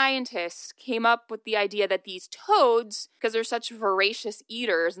 some scientists came up with the idea that these toads, because they're such voracious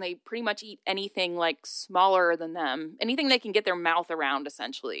eaters and they pretty much eat anything like smaller than them, anything they can get their mouth around,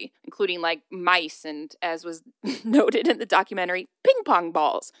 essentially, including like mice and, as was noted in the documentary, ping pong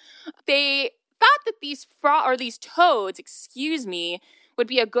balls. They thought that these toads, would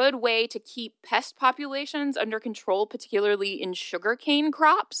be a good way to keep pest populations under control, particularly in sugarcane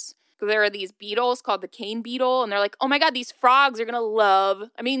crops. There are these beetles called the cane beetle, and they're like, oh my God, these toads are going to love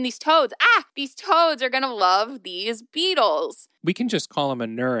these beetles. We can just call them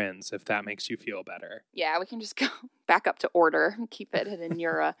anurans if that makes you feel better. Yeah, we can just go back up to order and keep it at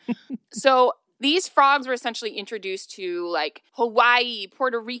Anura. So these frogs were essentially introduced to like Hawaii,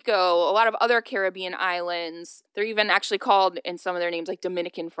 Puerto Rico, a lot of other Caribbean islands. They're even actually called in some of their names like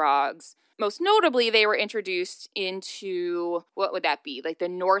Dominican frogs. Most notably, they were introduced into, what would that be? Like the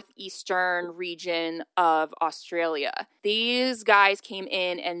northeastern region of Australia. These guys came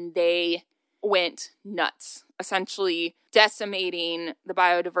in and they went nuts, essentially decimating the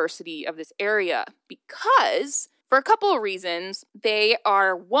biodiversity of this area because, for a couple of reasons, they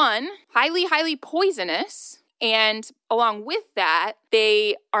are, one, highly, highly poisonous. And along with that,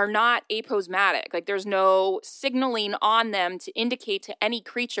 they are not aposematic. Like there's no signaling on them to indicate to any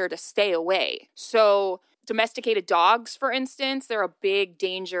creature to stay away. So domesticated dogs, for instance, they're a big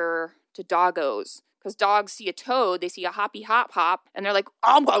danger to doggos. Because dogs see a toad, they see a hoppy hop hop, and they're like,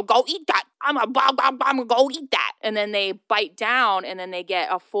 I'm going to go eat that. I'm going to go eat that. And then they bite down, and then they get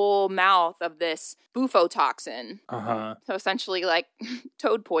a full mouth of this bufotoxin. Uh-huh. So essentially like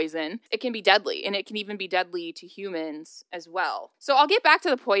toad poison. It can be deadly, and it can even be deadly to humans as well. So I'll get back to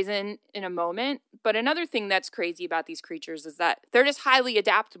the poison in a moment, but another thing that's crazy about these creatures is that they're just highly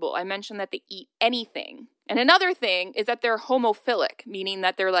adaptable. I mentioned that they eat anything. And another thing is that they're homophilic, meaning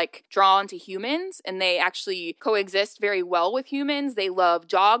that they're like drawn to humans and they actually coexist very well with humans. They love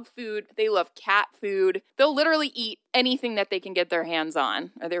dog food. They love cat food. They'll literally eat anything that they can get their hands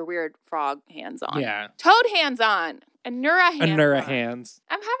on, or their weird frog hands on. Yeah. Toad hands on. Anura hands. hands.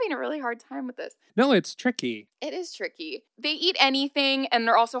 I'm having a really hard time with this. No, it's tricky. It is tricky. They eat anything, and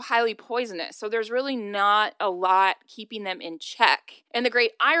they're also highly poisonous. So there's really not a lot keeping them in check. And the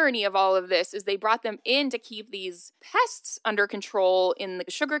great irony of all of this is they brought them in to keep these pests under control in the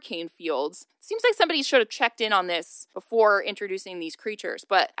sugarcane fields. Seems like somebody should have checked in on this before introducing these creatures.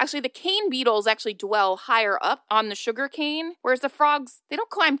 But actually, the cane beetles actually dwell higher up on the sugarcane, whereas the frogs, they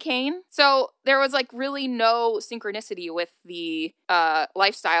don't climb cane. So there was like really no synchronicity with the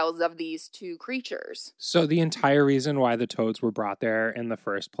lifestyles of these two creatures. So the entire reason why the toads were brought there in the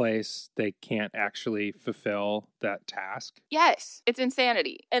first place, they can't actually fulfill that task? Yes, it's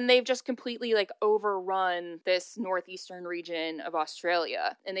insanity. And they've just completely like overrun this northeastern region of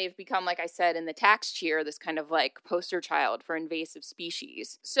Australia. And they've become, like I said, in the tax cheer, this kind of like poster child for invasive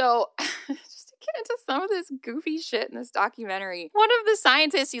species. So just get into some of this goofy shit in this documentary. One of the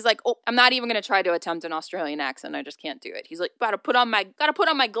scientists, he's like, "Oh, I'm not even going to try to attempt an Australian accent. I just can't do it." He's like, gotta put on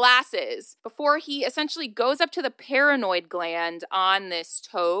my glasses before he essentially goes up to the paranoid gland on this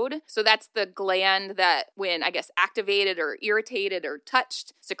toad. So that's the gland that when, I guess, activated or irritated or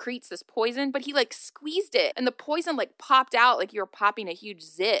touched secretes this poison, but he like squeezed it and the poison like popped out like you were popping a huge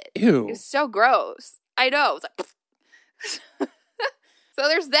zit. Ew. It was so gross. I know. It was like... So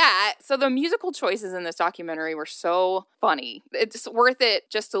there's that. So the musical choices in this documentary were so funny. It's worth it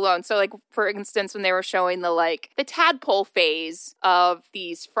just alone. So like, for instance, when they were showing the tadpole phase of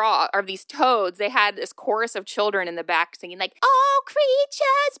these toads, they had this chorus of children in the back singing like, "All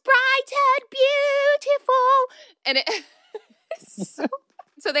creatures bright and beautiful." And it's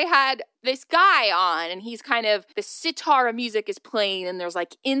so they had this guy on, and he's kind of, the sitar music is playing, and there's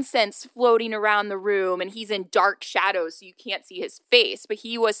like incense floating around the room, and he's in dark shadows, so you can't see his face. But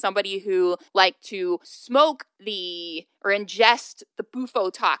he was somebody who liked to smoke or ingest the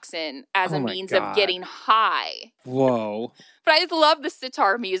bufotoxin as a means of getting high. Whoa. But I just love the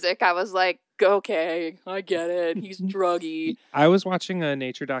sitar music. I was like, okay, I get it. He's druggy. I was watching a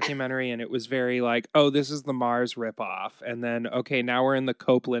nature documentary and it was very like, oh, this is the Mars ripoff. And then, okay, now we're in the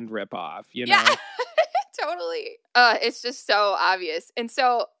Copeland ripoff, you know? Yeah, totally. It's just so obvious. And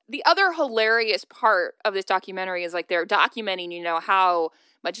so the other hilarious part of this documentary is like they're documenting, how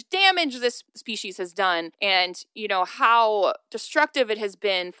much damage this species has done and, how destructive it has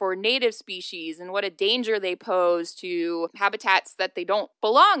been for native species and what a danger they pose to habitats that they don't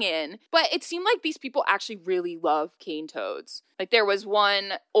belong in. But it seemed like these people actually really love cane toads. Like there was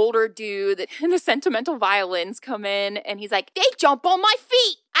one older dude that the sentimental violins come in and he's like, "They jump on my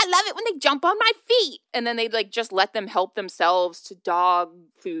feet. I love it when they jump on my feet." And then they'd just let them help themselves to dog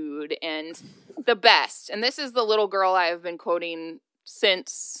food and the best. And this is the little girl I have been quoting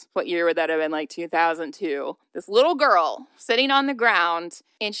since, what year would that have been, 2002. This little girl sitting on the ground,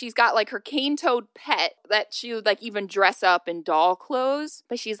 and she's got her cane toad pet that she would even dress up in doll clothes.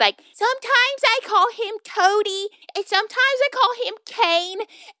 But she's like, "Sometimes I call him Toady, and sometimes I call him Cane,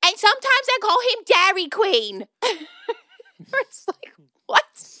 and sometimes I call him Dairy Queen." It's like,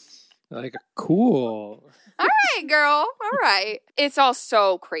 what? Cool. All right, girl. All right. It's all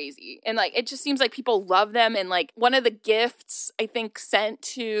so crazy. And it just seems like people love them. And one of the gifts I think sent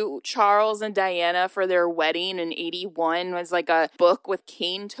to Charles and Diana for their wedding in 1981 was a book with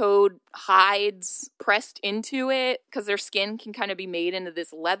cane toad hides pressed into it because their skin can kind of be made into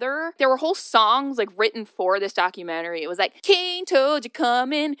this leather. There were whole songs written for this documentary. It was like, "Cane toads are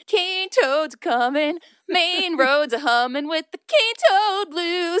coming, cane toads are coming, main roads are humming with the cane toad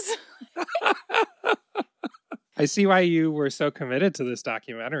blues." I see why you were so committed to this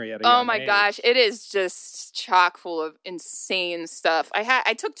documentary at a young age. Gosh, it is just chock full of insane stuff.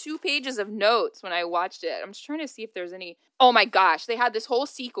 I took 2 pages of notes when I watched it. I'm just trying to see if there's any. Oh my gosh, they had this whole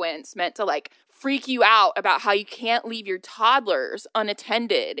sequence meant to freak you out about how you can't leave your toddlers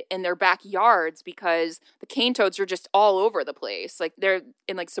unattended in their backyards because the cane toads are just all over the place. They're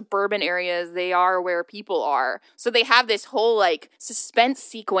in suburban areas. They are where people are. So they have this whole suspense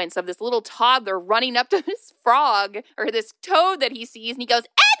sequence of this little toddler running up to this frog or this toad that he sees, and he goes,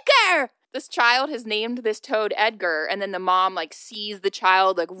 "Edgar!" This child has named this toad Edgar, and then the mom sees the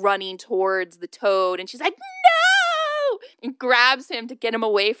child running towards the toad, and she's like, "No!" and grabs him to get him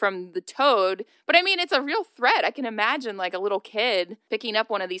away from the toad. But I mean, it's a real threat. I can imagine a little kid picking up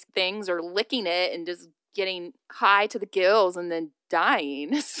one of these things or licking it and just getting high to the gills and then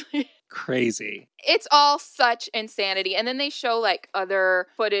dying. Crazy. It's all such insanity. And then they show other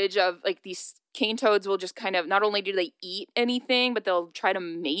footage of these cane toads will just kind of, not only do they eat anything, but they'll try to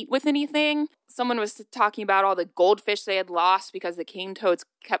mate with anything. Someone was talking about all the goldfish they had lost because the cane toads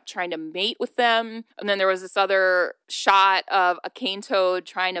kept trying to mate with them. And then there was this other shot of a cane toad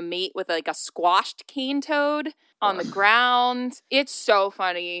trying to mate with a squashed cane toad on the ground. It's so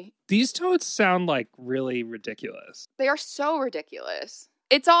funny. These toads sound really ridiculous. They are so ridiculous.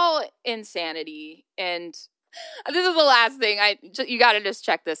 It's all insanity. And this is the last thing. You got to just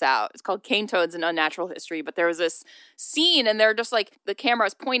check this out. It's called Cane Toads in Unnatural History. But there was this scene, and they're just the camera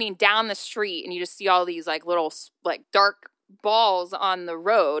is pointing down the street, and you just see all these little dark balls on the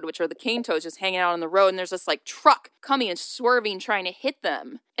road, which are the cane toads just hanging out on the road. And there's this truck coming and swerving, trying to hit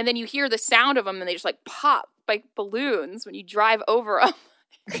them. And then you hear the sound of them, and they just pop like balloons when you drive over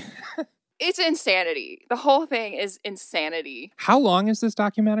them. It's insanity. The whole thing is insanity. How long is this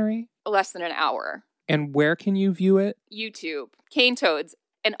documentary? Less than an hour. And where can you view it? YouTube. Cane Toads,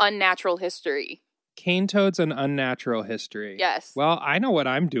 An Unnatural History. Cane Toads, An Unnatural History. Yes. Well, I know what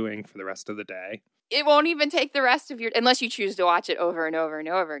I'm doing for the rest of the day. It won't even take the rest of your, unless you choose to watch it over and over and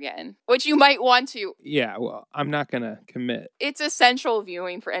over again, which you might want to. Yeah, well, I'm not going to commit. It's essential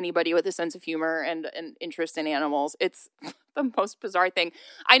viewing for anybody with a sense of humor and an interest in animals. It's the most bizarre thing.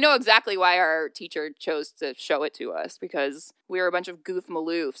 I know exactly why our teacher chose to show it to us, because we were a bunch of goof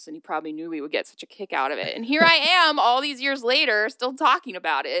maloofs and he probably knew we would get such a kick out of it. And here I am all these years later still talking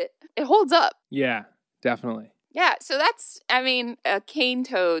about it. It holds up. Yeah, definitely. Yeah, so that's, a cane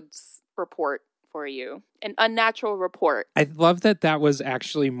toad's report for you. An unnatural report. I love that was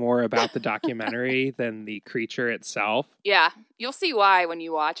actually more about the documentary than the creature itself. Yeah, you'll see why when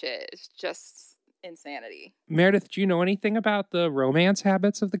you watch it. It's just insanity. Meredith, do you know anything about the romance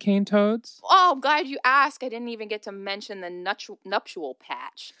habits of the cane toads? Oh, I'm glad you asked. I didn't even get to mention the nuptial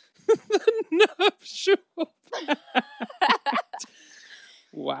patch. The nuptial patch.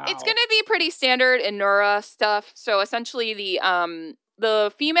 Wow. It's going to be pretty standard in Nura stuff. So essentially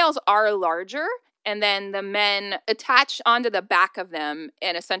the females are larger, and then the men attach onto the back of them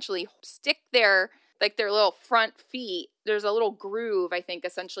and essentially stick their little front feet. There's a little groove, I think,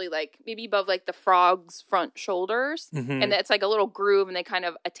 essentially like maybe above like the frog's front shoulders. Mm-hmm. And it's like a little groove, and they kind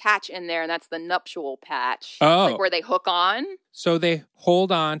of attach in there, and that's the nuptial patch. Oh. Like where they hook on. So they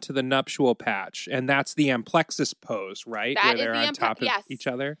hold on to the nuptial patch, and that's the amplexus pose, right? That where they're on top of each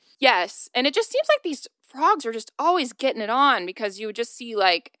other? Yes. And it just seems like these frogs are just always getting it on, because you would just see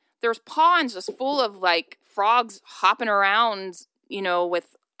like there's ponds just full of like frogs hopping around,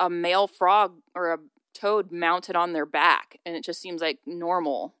 with a male frog or a toad mounted on their back, and it just seems like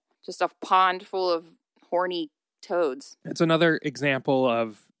normal. Just a pond full of horny toads. It's another example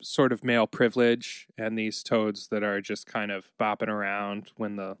of sort of male privilege and these toads that are just kind of bopping around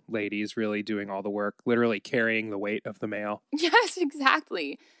when the lady's really doing all the work, literally carrying the weight of the male. Yes,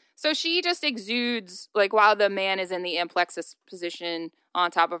 exactly. So she just exudes, like while the man is in the amplexus position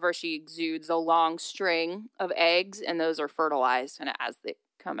on top of her, she exudes a long string of eggs, and those are fertilized and as they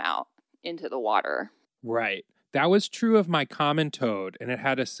come out into the water. Right. That was true of my common toad, and it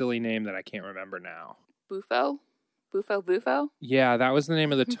had a silly name that I can't remember now. Bufo? Bufo? Yeah, that was the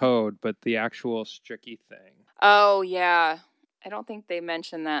name of the toad, but the actual Stricky thing. Oh, yeah. I don't think they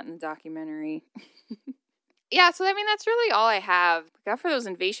mentioned that in the documentary. Yeah, so that's really all I have. Look out for those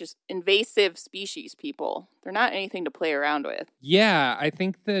invasive species, people. They're not anything to play around with. Yeah, I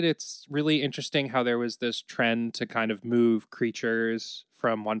think that it's really interesting how there was this trend to kind of move creatures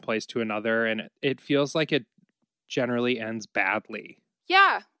from one place to another, and it feels like it generally ends badly.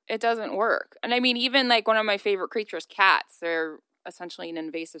 Yeah, it doesn't work. And even like one of my favorite creatures, cats, they're essentially an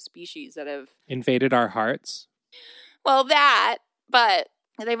invasive species that have invaded our hearts. Well, that, but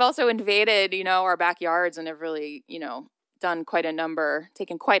they've also invaded, our backyards and have really, done quite a number,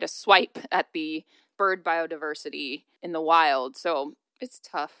 taken quite a swipe at the bird biodiversity in the wild. So it's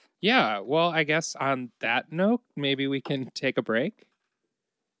tough. Yeah, well, I guess on that note, maybe we can take a break.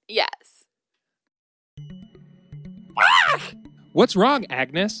 Yes. What's wrong,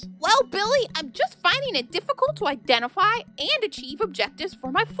 Agnes? Well, Billy, I'm just finding it difficult to identify and achieve objectives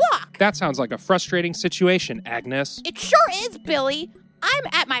for my flock. That sounds like a frustrating situation, Agnes. It sure is, Billy. I'm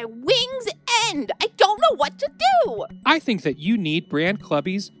at my wing's end. I don't know what to do. I think that you need Brand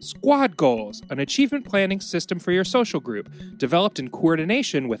Clubby's Squad Goals, an achievement planning system for your social group, developed in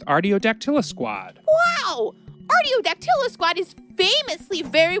coordination with Artiodactyla Squad. Wow! Artiodactyla Squad is famously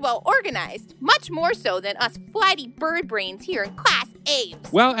very well organized, much more so than us flighty bird brains here in Class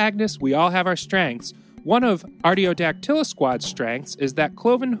Aves. Well, Agnes, we all have our strengths. One of Artiodactyla Squad's strengths is that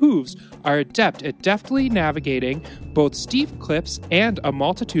cloven hooves are adept at deftly navigating both steep cliffs and a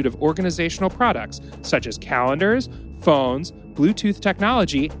multitude of organizational products, such as calendars, phones, Bluetooth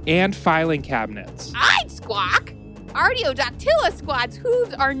technology, and filing cabinets. I'd squawk! Artiodactyla Squad's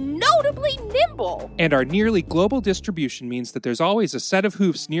hooves are notably nimble. And our nearly global distribution means that there's always a set of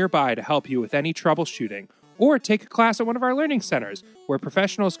hoofs nearby to help you with any troubleshooting. Or take a class at one of our learning centers, where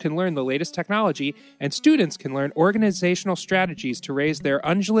professionals can learn the latest technology and students can learn organizational strategies to raise their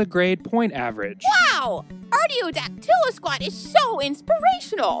Ungula grade point average. Wow! Artiodactyla Squad is so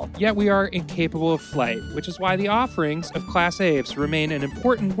inspirational! Yet we are incapable of flight, which is why the offerings of Class Aves remain an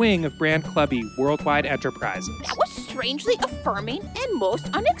important wing of Brand Clubby worldwide enterprises. That was strangely affirming and most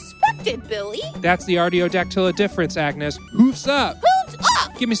unexpected, Billy. That's the Artiodactyla difference, Agnes. Hoofs up! Hooves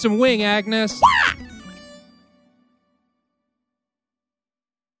up! Give me some wing, Agnes! Wah!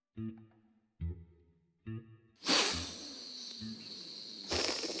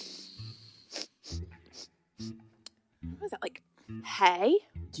 What is that, like hay?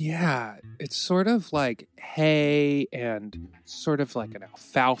 Yeah, it's sort of like hay and sort of like an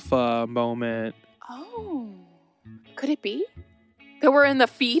alfalfa moment. Oh, could it be that we're in the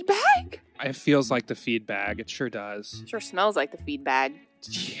feed bag? It feels like the feed bag. It sure does. Sure smells like the feed bag.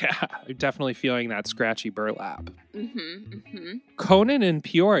 Yeah, I'm definitely feeling that scratchy burlap. Mm-hmm. Conan in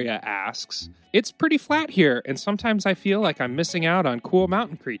Peoria asks, "It's pretty flat here, and sometimes I feel like I'm missing out on cool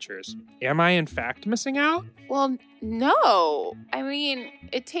mountain creatures. Am I in fact missing out?" Well, no. I mean,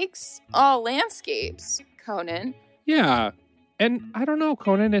 it takes all landscapes, Conan. Yeah. And I don't know,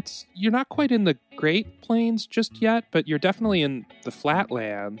 Conan, you're not quite in the Great Plains just yet, but you're definitely in the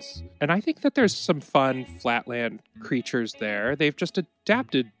flatlands. And I think that there's some fun flatland creatures there. They've just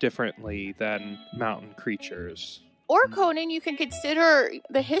adapted differently than mountain creatures. Or, Conan, you can consider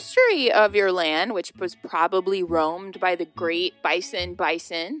the history of your land, which was probably roamed by the great bison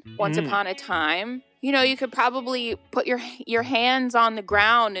once upon a time. You know, you could probably put your hands on the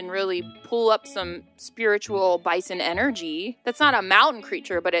ground and really pull up some spiritual bison energy. That's not a mountain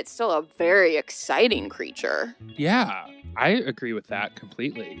creature, but it's still a very exciting creature. Yeah, I agree with that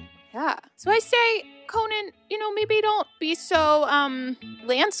completely. Yeah. So I say, Conan, maybe don't be so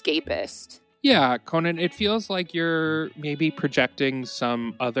landscapist. Yeah, Conan, it feels like you're maybe projecting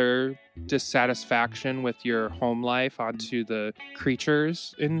some other dissatisfaction with your home life onto the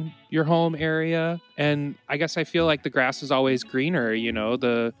creatures in your home area. And I guess I feel like the grass is always greener,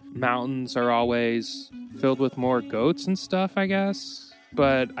 the mountains are always filled with more goats and stuff, I guess.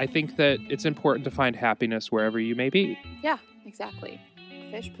 But I think that it's important to find happiness wherever you may be. Yeah, exactly.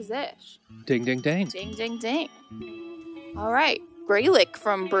 Fish posish. Ding, ding, ding. Ding, ding, ding. All right. Graylick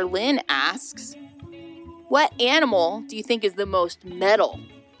from Berlin asks, "What animal do you think is the most metal?"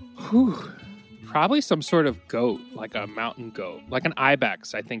 Whew. Probably some sort of goat, like a mountain goat. Like an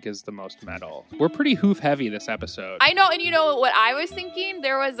ibex, I think, is the most metal. We're pretty hoof heavy this episode. I know, and you know what I was thinking?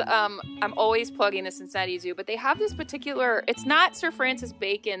 There was, I'm always plugging the Cincinnati Zoo, but they have this particular, it's not Sir Francis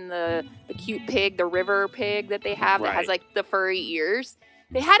Bacon, the cute pig, the river pig that they have that has like the furry ears.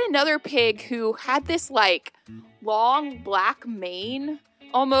 They had another pig who had this like long black mane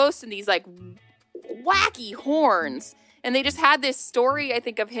almost and these like wacky horns. And they just had this story, I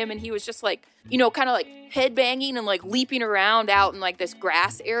think, of him, and he was just like, kind of like headbanging and like leaping around out in like this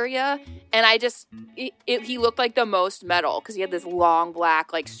grass area. And he looked like the most metal because he had this long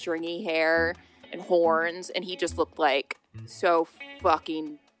black like stringy hair and horns, and he just looked like so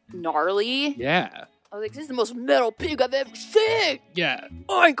fucking gnarly. Yeah. I was like, this is the most metal pig I've ever seen. Yeah.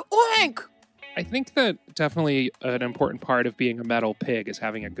 Oink, oink. I think that definitely an important part of being a metal pig is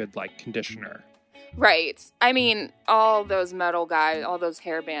having a good, like, conditioner. Right. I mean, all those metal guys, all those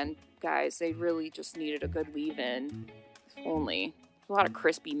hairband guys, they really just needed a good leave-in. If only. A lot of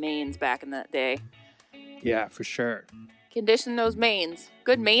crispy manes back in that day. Yeah, for sure. Condition those manes.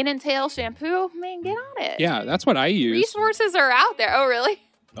 Good mane and tail shampoo. Man, get on it. Yeah, that's what I use. Resources are out there. Oh, really?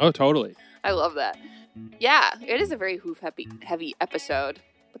 Oh, totally. I love that. Yeah, it is a very hoof-heavy episode.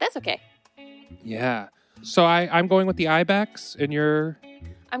 But that's okay. Yeah. So I'm going with the ibex, and you're...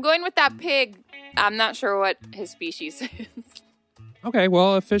 I'm going with that pig. I'm not sure what his species is. Okay,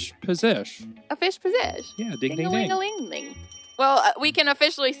 well, a fish posish. A fish posish. Yeah, ding, ding, ding. Ding. Well, we can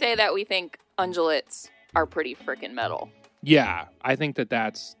officially say that we think ungulates are pretty freaking metal. Yeah, I think that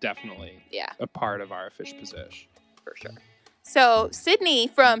that's definitely a part of our fish posish. For sure. So, Sydney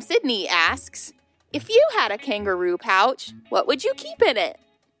from Sydney asks, if you had a kangaroo pouch, what would you keep in it?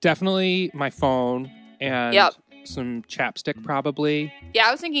 Definitely my phone and some chapstick, probably. Yeah,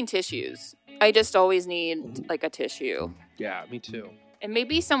 I was thinking tissues. I just always need, like, a tissue. Yeah, me too. And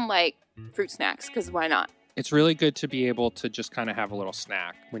maybe some, like, fruit snacks, because why not? It's really good to be able to just kind of have a little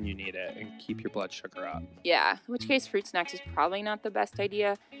snack when you need it and keep your blood sugar up. Yeah, in which case fruit snacks is probably not the best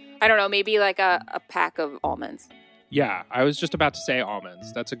idea. I don't know, maybe like a pack of almonds. Yeah, I was just about to say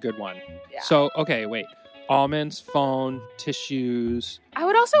almonds. That's a good one. Yeah. So, okay, wait. Almonds, phone, tissues. I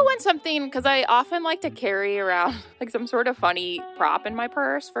would also want something, because I often like to carry around like some sort of funny prop in my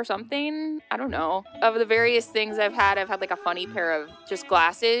purse for something. I don't know. Of the various things I've had like a funny pair of just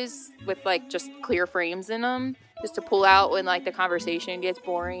glasses with like just clear frames in them. Just to pull out when like the conversation gets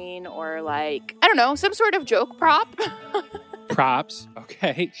boring, or like, I don't know, some sort of joke prop. Props.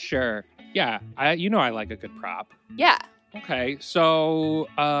 Okay, sure. Yeah, I like a good prop. Yeah. Okay, so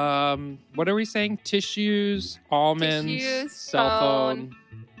what are we saying? Tissues, almonds, cell phone,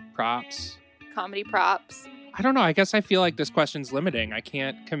 props. Comedy props. I don't know. I guess I feel like this question's limiting. I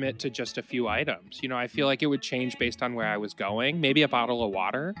can't commit to just a few items. I feel like it would change based on where I was going. Maybe a bottle of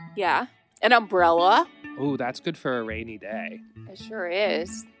water. Yeah. An umbrella. Oh, that's good for a rainy day. It sure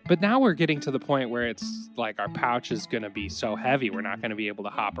is. But now we're getting to the point where it's like our pouch is going to be so heavy, we're not going to be able to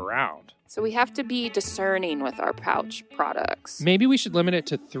hop around. So we have to be discerning with our pouch products. Maybe we should limit it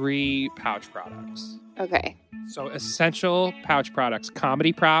to 3 pouch products. Okay. So essential pouch products.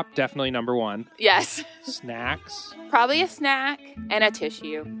 Comedy prop, definitely number 1. Yes. Snacks. Probably a snack and a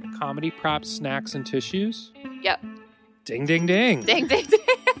tissue. Comedy props, snacks, and tissues. Yep. Ding, ding, ding. Ding, ding, ding.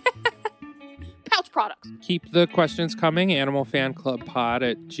 Pouch products. Keep the questions coming.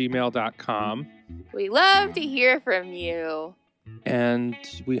 animalfanclubpod@gmail.com. We love to hear from you. And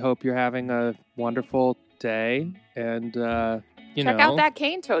we hope you're having a wonderful day. And, Check out that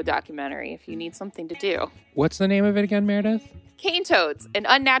Cane Toad documentary if you need something to do. What's the name of it again, Meredith? Cane Toads, An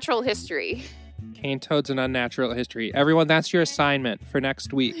Unnatural History. Cane Toads, An Unnatural History. Everyone, that's your assignment for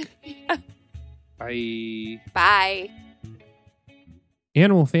next week. Bye. Bye.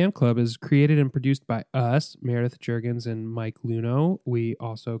 Animal Fan Club is created and produced by us, Meredith Juergens and Mike Luno. We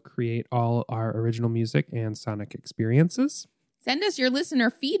also create all our original music and sonic experiences. Send us your listener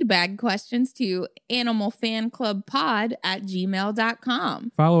feedback questions to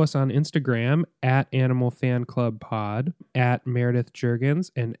animalfanclubpod@gmail.com. Follow us on Instagram @animalfanclubpod, @Meredith Juergens,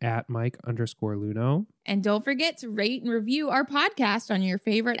 and @Mike_Luno. And don't forget to rate and review our podcast on your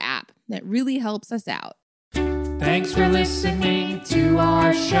favorite app. That really helps us out. Thanks for listening to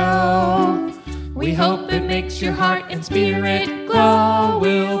our show. We hope it makes your heart and spirit glow.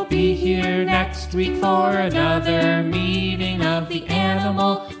 We'll be here next week for another meeting of the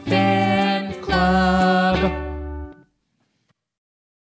Animal Fan Club.